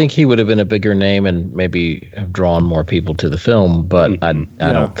I think he would have been a bigger name and maybe have drawn more people to the film, but I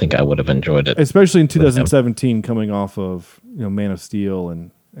don't think I would have enjoyed it. Especially in 2017, coming off of Man of Steel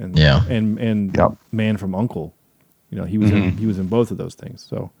and Man from U.N.C.L.E. He was in both of those things.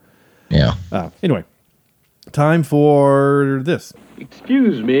 So anyway, time for this.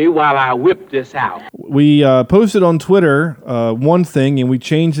 Excuse me while I whip this out. We posted on Twitter one thing, and we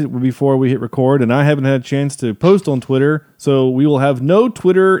changed it before we hit record, and I haven't had a chance to post on Twitter, so we will have no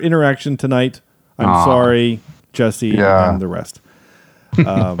Twitter interaction tonight. I'm sorry, Jesse and the rest.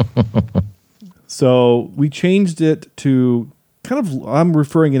 So we changed it to I'm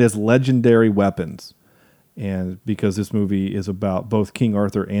referring it as legendary weapons. And because this movie is about both King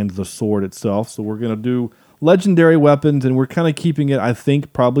Arthur and the sword itself, so we're going to do legendary weapons, and we're kind of keeping it, I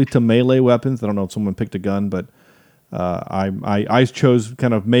think, probably to melee weapons. I don't know if someone picked a gun, but I chose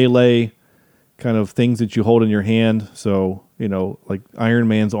kind of melee kind of things that you hold in your hand. So, like Iron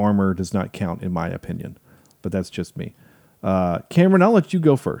Man's armor does not count in my opinion, but that's just me. Cameron, I'll let you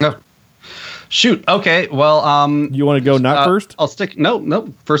go first. No. Shoot. Okay. Well, you want to go first? I'll stick.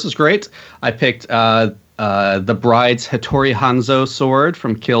 No. First is great. I picked the Bride's Hattori Hanzo sword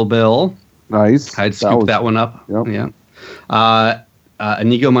from Kill Bill. Nice. I'd scoop that one up. Yep. Yeah.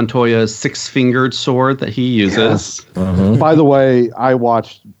 Inigo Montoya's six-fingered sword that he uses. Yes. By the way, I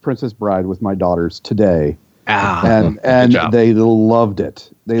watched Princess Bride with my daughters today, and they loved it.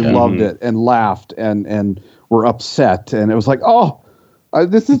 They loved it and laughed and were upset, and it was like,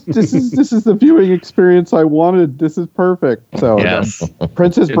 this is the viewing experience I wanted. This is perfect. So yes.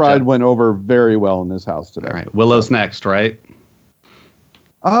 Princess Bride went over very well in this house today. All right. Willow's next, right?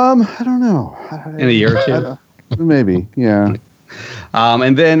 I don't know. In a year or two? Maybe, yeah.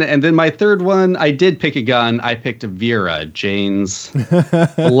 And then my third one, I did pick a gun. I picked a Vera, Jane's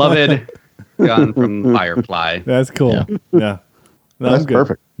beloved gun from Firefly. That's cool. Yeah. That's good.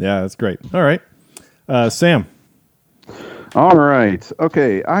 Perfect. Yeah, that's great. All right. Sam. All right.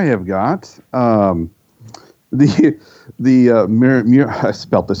 Okay, I have got the I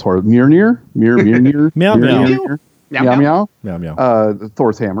spelt this hard. Mjolnir. Meow.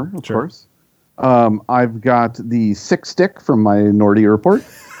 Thor's hammer, of course. I've got the Six Stick from Minority Report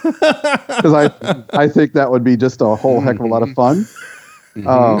because I think that would be just a whole heck of a lot of fun.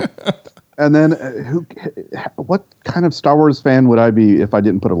 And then, what kind of Star Wars fan would I be if I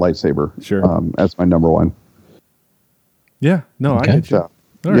didn't put a lightsaber? Sure. As my number one. Yeah. No, I get you.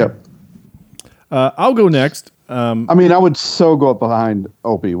 So, yep. I'll go next. I would so go up behind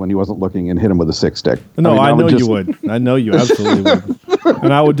Opie when he wasn't looking and hit him with a Six Stick. No, I know you would. I know you absolutely would.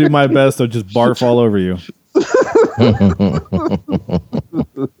 And I would do my best to just barf all over you.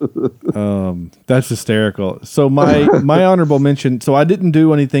 That's hysterical. So my honorable mention. So I didn't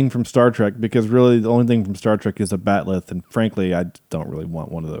do anything from Star Trek because really the only thing from Star Trek is a bat'leth, and frankly, I don't really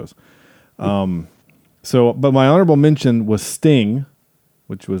want one of those. But my honorable mention was Sting,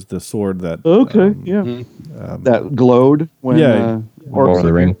 which was the sword that. That glowed when. Lord of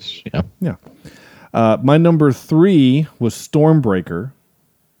the Rings. Yeah. My number 3 was Stormbreaker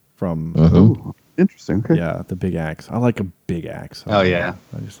from. Ooh, interesting. Okay. Yeah, the big axe. I like a big axe. Oh yeah.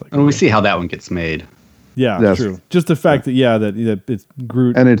 I just like. And we see how that one gets made. Yeah, Yes. true. Just the fact that that it's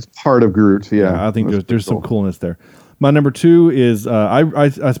Groot. And it's part of Groot. Yeah, I think That's there's pretty some coolness there. My number 2 is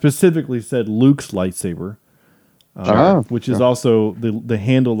I specifically said Luke's lightsaber, which is also the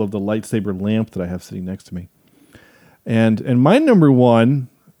handle of the lightsaber lamp that I have sitting next to me. And my number 1,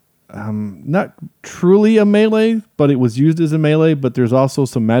 not truly a melee, but it was used as a melee. But there's also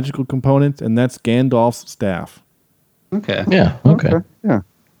some magical components, and that's Gandalf's staff. Okay. Yeah. Okay. Yeah.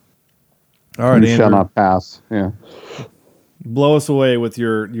 All right, You shall Andrew, not pass. Yeah. blow us away with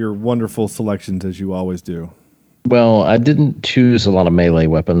your wonderful selections as you always do. Well, I didn't choose a lot of melee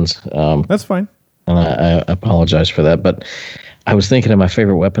weapons. That's fine. And I apologize for that. But I was thinking of my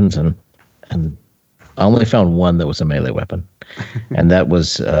favorite weapons, and I only found one that was a melee weapon, and that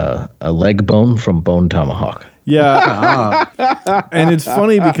was a leg bone from Bone Tomahawk. Yeah. And it's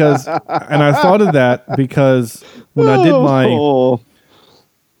funny because, and I thought of that because when I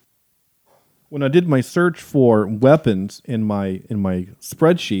did my search for weapons in my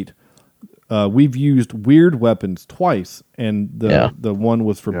spreadsheet, we've used weird weapons twice, and the one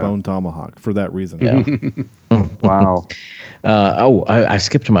was for Bone Tomahawk for that reason. Yeah. Wow. I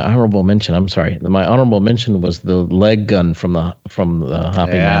skipped my honorable mention. I'm sorry. My honorable mention was the leg gun from the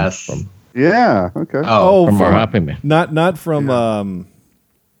Hopping Man. Yeah. Okay. From our Hopping Man. Not from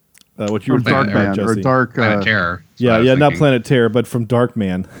what you were Dark thinking about, Man or Jesse. Dark Planet Terror. Yeah, not Planet Terror, but from Dark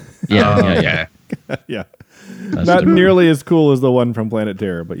Man. Yeah. Yeah. Not nearly as cool as the one from Planet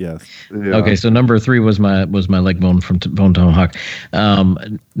Terror, but yes. Yeah. Okay, so number 3 was my leg bone from Bone Tomahawk.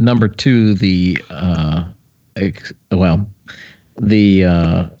 Number 2, the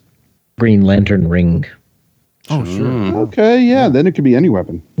Green Lantern ring. Oh, sure. Okay, yeah. Then it could be any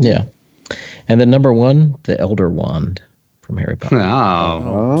weapon. Yeah, and then number 1, the Elder Wand from Harry Potter.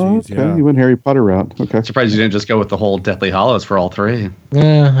 Oh, geez, okay. yeah. You went Harry Potter route. Okay. Surprised you didn't just go with the whole Deathly Hallows for all 3.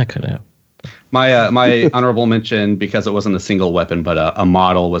 Yeah, I could have. My honorable mention, because it wasn't a single weapon but a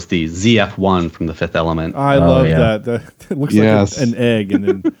model, was the ZF-1 from The Fifth Element. I love that. It looks like an egg, and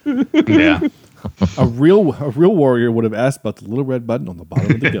then Yeah. a real warrior would have asked about the little red button on the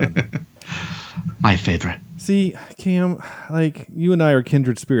bottom of the gun. My favorite. See, Cam, like you and I are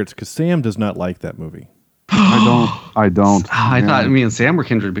kindred spirits because Sam does not like that movie. I don't. I thought me and Sam were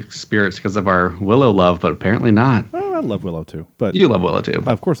kindred spirits because of our Willow love, but apparently not. Oh, I love Willow too, but You love Willow too.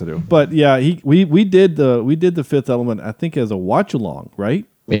 of course I do. But yeah, we did the Fifth Element, I think, as a watch along, right?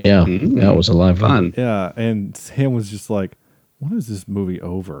 Yeah, that was a lot of fun. Yeah, and Sam was just like, "When is this movie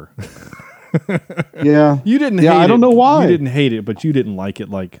over?" Yeah. You didn't. Hate I don't know why. You didn't hate it, but you didn't like it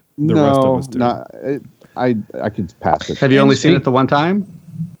like the rest of us do. I could pass it. Have you only seen it the one time?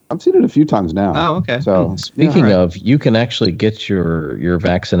 I've seen it a few times now. Oh, okay. So Speaking of, you can actually get your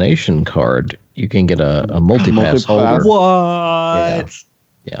vaccination card. You can get a multi-pass holder. What?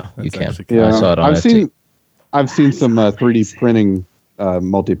 Yeah, you can. Yeah, I saw it on Etsy. I've seen some 3D printing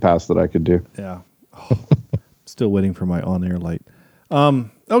multi-pass that I could do. Yeah. Still waiting for my on-air light.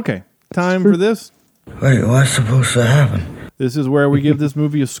 Okay, time for this. Wait, what's supposed to happen? This is where we give this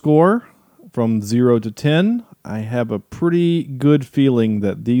movie a score from 0 to 10. I have a pretty good feeling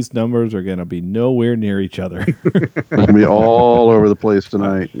that these numbers are going to be nowhere near each other. We're going to be all over the place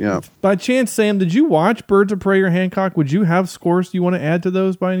tonight. Yeah. By chance, Sam, did you watch Birds of Prey or Hancock? Would you have scores you want to add to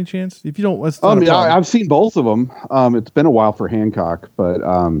those by any chance? If you don't, let's talk about I've seen both of them. It's been a while for Hancock, but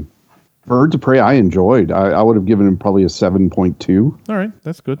Birds of Prey I enjoyed. I would have given him probably a 7.2. All right,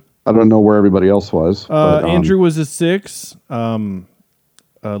 that's good. I don't know where everybody else was. Andrew was a 6.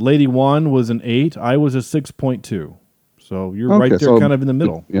 Lady Juan was an 8. I was a 6.2. So you're right there, kind of in the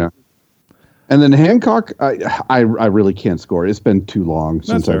middle. Yeah. And then Hancock, I really can't score. It's been too long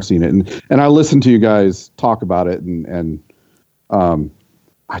since I've seen it, and I listened to you guys talk about it, and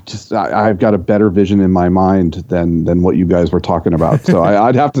I've got a better vision in my mind than what you guys were talking about. So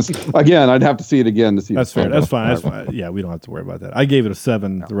I'd have to see it again to see. That's fair. That's fine. That's fine. Yeah, we don't have to worry about that. I gave it a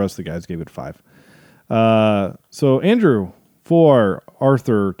 7. No. The rest of the guys gave it a 5. So Andrew, for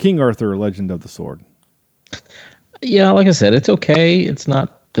King Arthur, Legend of the Sword. Yeah, like I said, it's okay. It's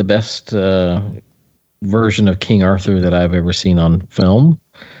not the best version of King Arthur that I've ever seen on film,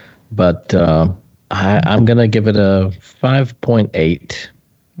 but I'm going to give it a 5.8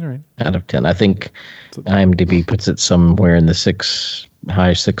 out of 10. I think IMDb puts it somewhere in the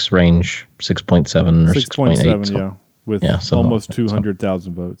high 6 range, 6.7 or 6.8. Yeah, with almost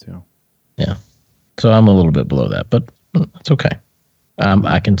 200,000 votes. Yeah. Yeah. So I'm a little bit below that, but it's okay.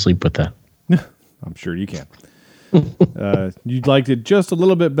 I can sleep with that. I'm sure you can. You liked it just a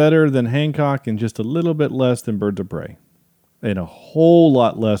little bit better than Hancock and just a little bit less than Birds of Prey. And a whole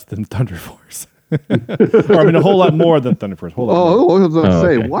lot less than Thunder Force. Or, I mean, a whole lot more than Thunder Force. Hold on. I was going to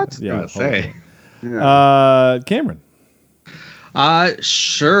say, okay. what? Yeah. Cameron.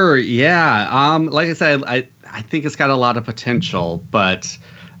 Sure. Yeah. Like I said, I think it's got a lot of potential, but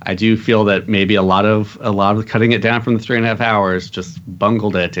I do feel that maybe a lot of cutting it down from the 3.5 hours just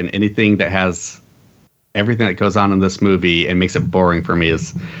bungled it, and anything that has everything that goes on in this movie and makes it boring for me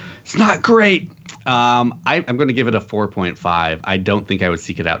it's not great. I'm going to give it a 4.5. I don't think I would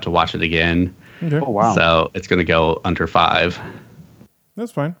seek it out to watch it again. Okay. Oh, wow. So it's going to go under 5.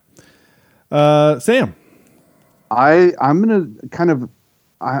 That's fine. Sam. I'm gonna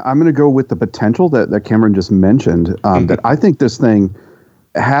go with the potential that Cameron just mentioned. That I think this thing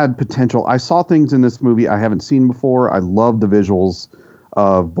had potential. I saw things in this movie I haven't seen before. I love the visuals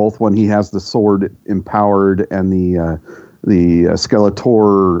of both when he has the sword empowered and the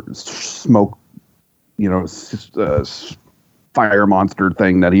Skeletor smoke, fire monster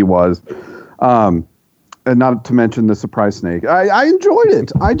thing that he was. And not to mention the surprise snake. I enjoyed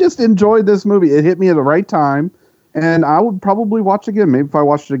it. I just enjoyed this movie. It hit me at the right time. And I would probably watch it again. Maybe if I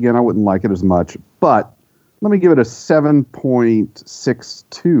watched it again, I wouldn't like it as much. But let me give it a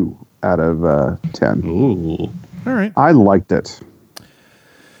 7.62 out of 10. Ooh. All right. I liked it.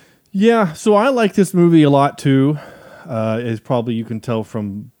 Yeah, so I like this movie a lot too. As probably you can tell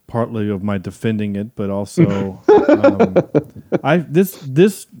from partly of my defending it, but also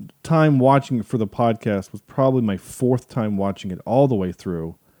this time watching it for the podcast was probably my 4th time watching it all the way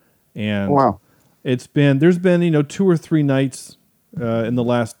through. And wow. There's been 2 or 3 nights in the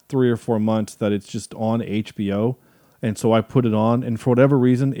last 3 or 4 months that it's just on HBO, and so I put it on, and for whatever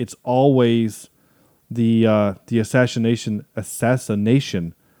reason, it's always the assassination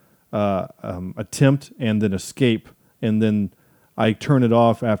attempt and then escape, and then I turn it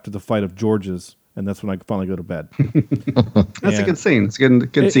off after the fight of George's, and that's when I finally go to bed. That's a good scene. It's a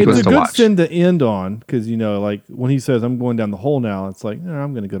good sequence to watch. It's a good scene to end on because like when he says, "I'm going down the hole now," it's like,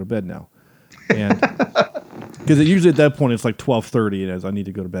 I'm going to go to bed now. And because usually at that point it's like 12:30 as I need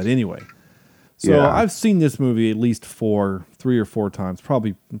to go to bed anyway. So Yeah. I've seen this movie at least 3 or 4 times,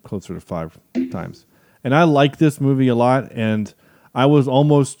 probably closer to 5 times. And I like this movie a lot. And I was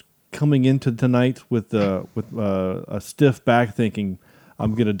almost coming into tonight with a stiff back, thinking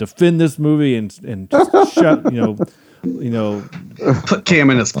I'm going to defend this movie and just shut put Cam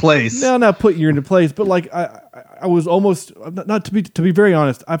in his place. No, not put you into place, but like I was almost not to be very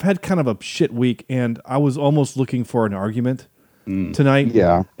honest. I've had kind of a shit week, and I was almost looking for an argument tonight.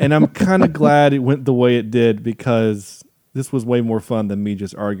 Yeah, and I'm kind of glad it went the way it did because this was way more fun than me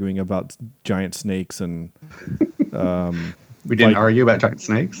just arguing about giant snakes and. We didn't argue about giant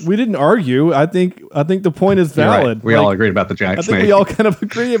snakes. We didn't argue. I think the point is valid. Right. We all agreed about the giant snake. I think we all kind of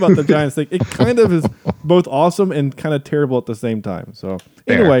agree about the giant snake. It kind of is both awesome and kind of terrible at the same time. So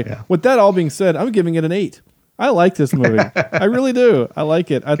anyway, with that all being said, I'm giving it an 8. I like this movie. I really do. I like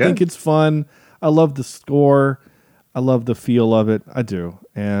it. I think it's fun. I love the score. I love the feel of it. I do.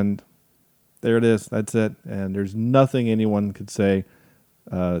 And there it is. That's it. And there's nothing anyone could say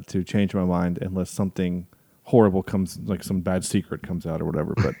to change my mind unless something horrible comes, like some bad secret comes out or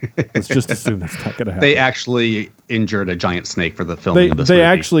whatever, but let's just assume that's not going to happen. They actually injured a giant snake for the filming of this movie. They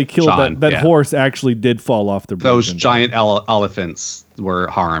actually killed that horse actually did fall off the bridge. Those giant elephants were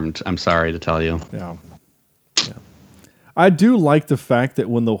harmed. I'm sorry to tell you. Yeah. I do like the fact that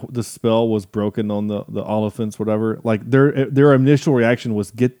when the spell was broken on the elephants, whatever, like their initial reaction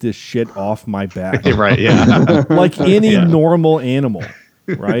was get this shit off my back. Right, yeah. Like any normal animal,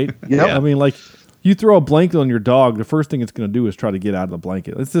 right? Yeah. I mean, like, you throw a blanket on your dog, the first thing it's going to do is try to get out of the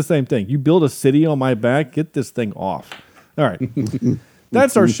blanket. It's the same thing. You build a city on my back, get this thing off. All right.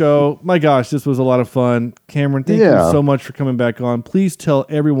 That's our show. My gosh, this was a lot of fun. Cameron, thank you so much for coming back on. Please tell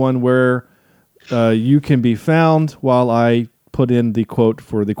everyone where you can be found while I put in the quote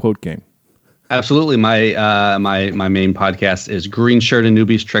for the quote game. Absolutely. My main podcast is Green Shirt and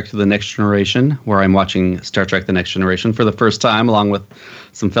Newbies Trek to the Next Generation, where I'm watching Star Trek The Next Generation for the first time, along with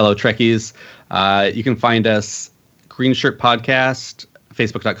some fellow Trekkies. You can find us Green Shirt Podcast,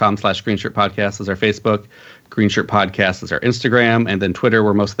 facebook.com/Green Shirt Podcast is our Facebook. Green Shirt Podcast is our Instagram. And then Twitter,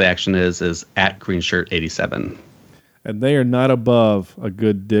 where most of the action is at Green Shirt 87. And they are not above a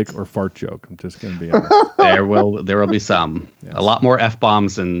good dick or fart joke. I'm just going to be honest. There will be some. Yes. A lot more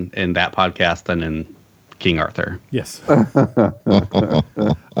F-bombs in that podcast than in King Arthur. Yes.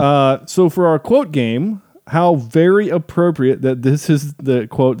 So for our quote game, how very appropriate that this is the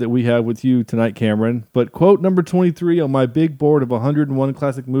quote that we have with you tonight, Cameron. But quote number 23 on my big board of 101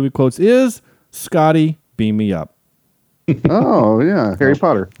 classic movie quotes is, Scotty, beam me up. Oh, yeah. Harry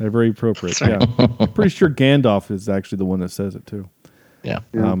Potter. They're very appropriate. Yeah. Pretty sure Gandalf is actually the one that says it, too. Yeah.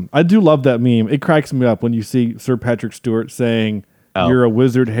 I do love that meme. It cracks me up when you see Sir Patrick Stewart saying, "You're a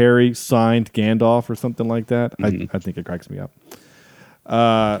wizard, Harry," signed Gandalf or something like that. I think it cracks me up.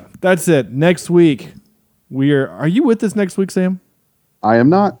 That's it. Next week, are you with us next week, Sam? I am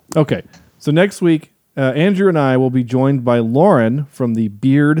not. Okay. So next week, Andrew and I will be joined by Lauren from the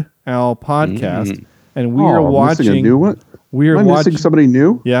Beard Owl podcast. And we are watching a new one. We are Am I missing somebody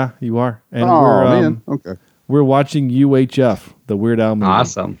new? Yeah, you are. And man. Okay. We're watching UHF, the Weird Al movie.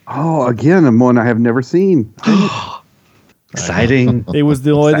 Awesome. Oh, again, one I have never seen. Exciting. It was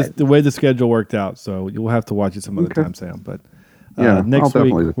the way the schedule worked out, so you'll have to watch it some other time, Sam. But next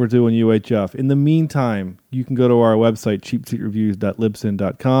week we're doing UHF. In the meantime, you can go to our website,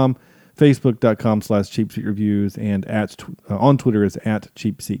 cheapseatreviews.libsyn.com, facebook.com/cheapseatreviews, and on Twitter is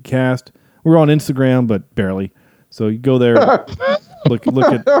 @cheapseatcast. We're on Instagram, but barely. So you go there, look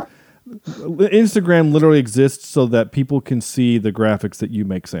at. Instagram literally exists so that people can see the graphics that you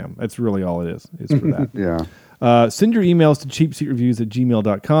make, Sam. That's really all it is. It's for that. Yeah. Send your emails to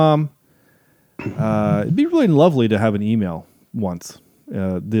cheapseatreviews@gmail.com. It'd be really lovely to have an email once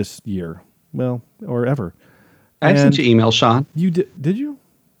this year. Well, or ever. I sent you email, Sean. You did you?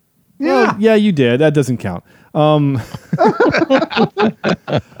 Yeah. Well, yeah, you did. That doesn't count.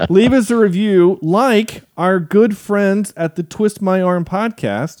 Leave us a review like our good friends at the Twist My Arm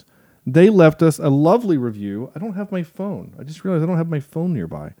podcast. They left us a lovely review. I don't have my phone. I just realized I don't have my phone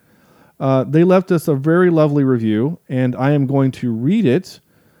nearby. They left us a very lovely review, and I am going to read it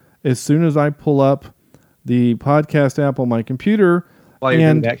as soon as I pull up the podcast app on my computer. While you're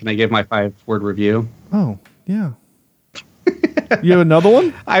doing that, can I give my 5-word review? Oh, yeah. You have another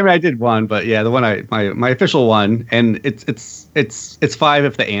one? I did one, but yeah, the one my official one, and it's 5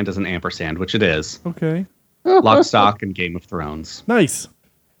 if the and is an ampersand, which it is. Okay. Lock, Stock, and Game of Thrones. Nice.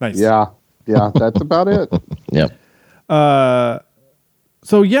 Yeah, that's about it. Yep.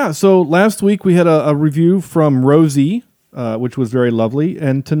 So last week we had a review from Rosie, which was very lovely,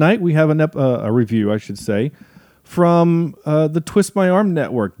 and tonight we have a review, I should say, from the Twist My Arm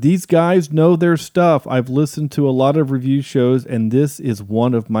Network. These guys know their stuff. I've listened to a lot of review shows, and this is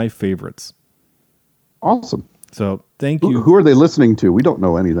one of my favorites. Awesome. So thank you. Who are they listening to? We don't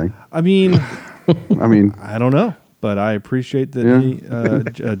know anything. I mean, I don't know, but I appreciate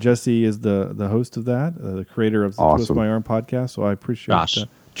that Jesse is the host of that, the creator of the Twist My Arm podcast. So I appreciate that.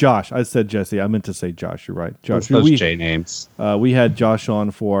 Josh. I said Jesse. I meant to say Josh. You're right. Josh. Those J names. We had Josh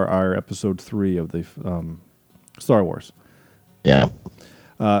on for our episode 3 of the Star Wars. Yeah.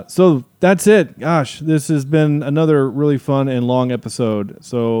 So that's it. Gosh, this has been another really fun and long episode.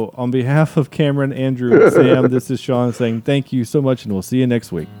 So on behalf of Cameron, Andrew, and Sam, this is Sean saying thank you so much, and we'll see you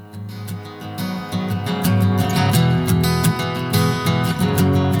next week.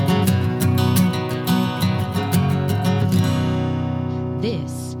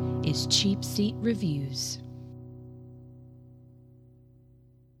 This is Cheap Seat Reviews.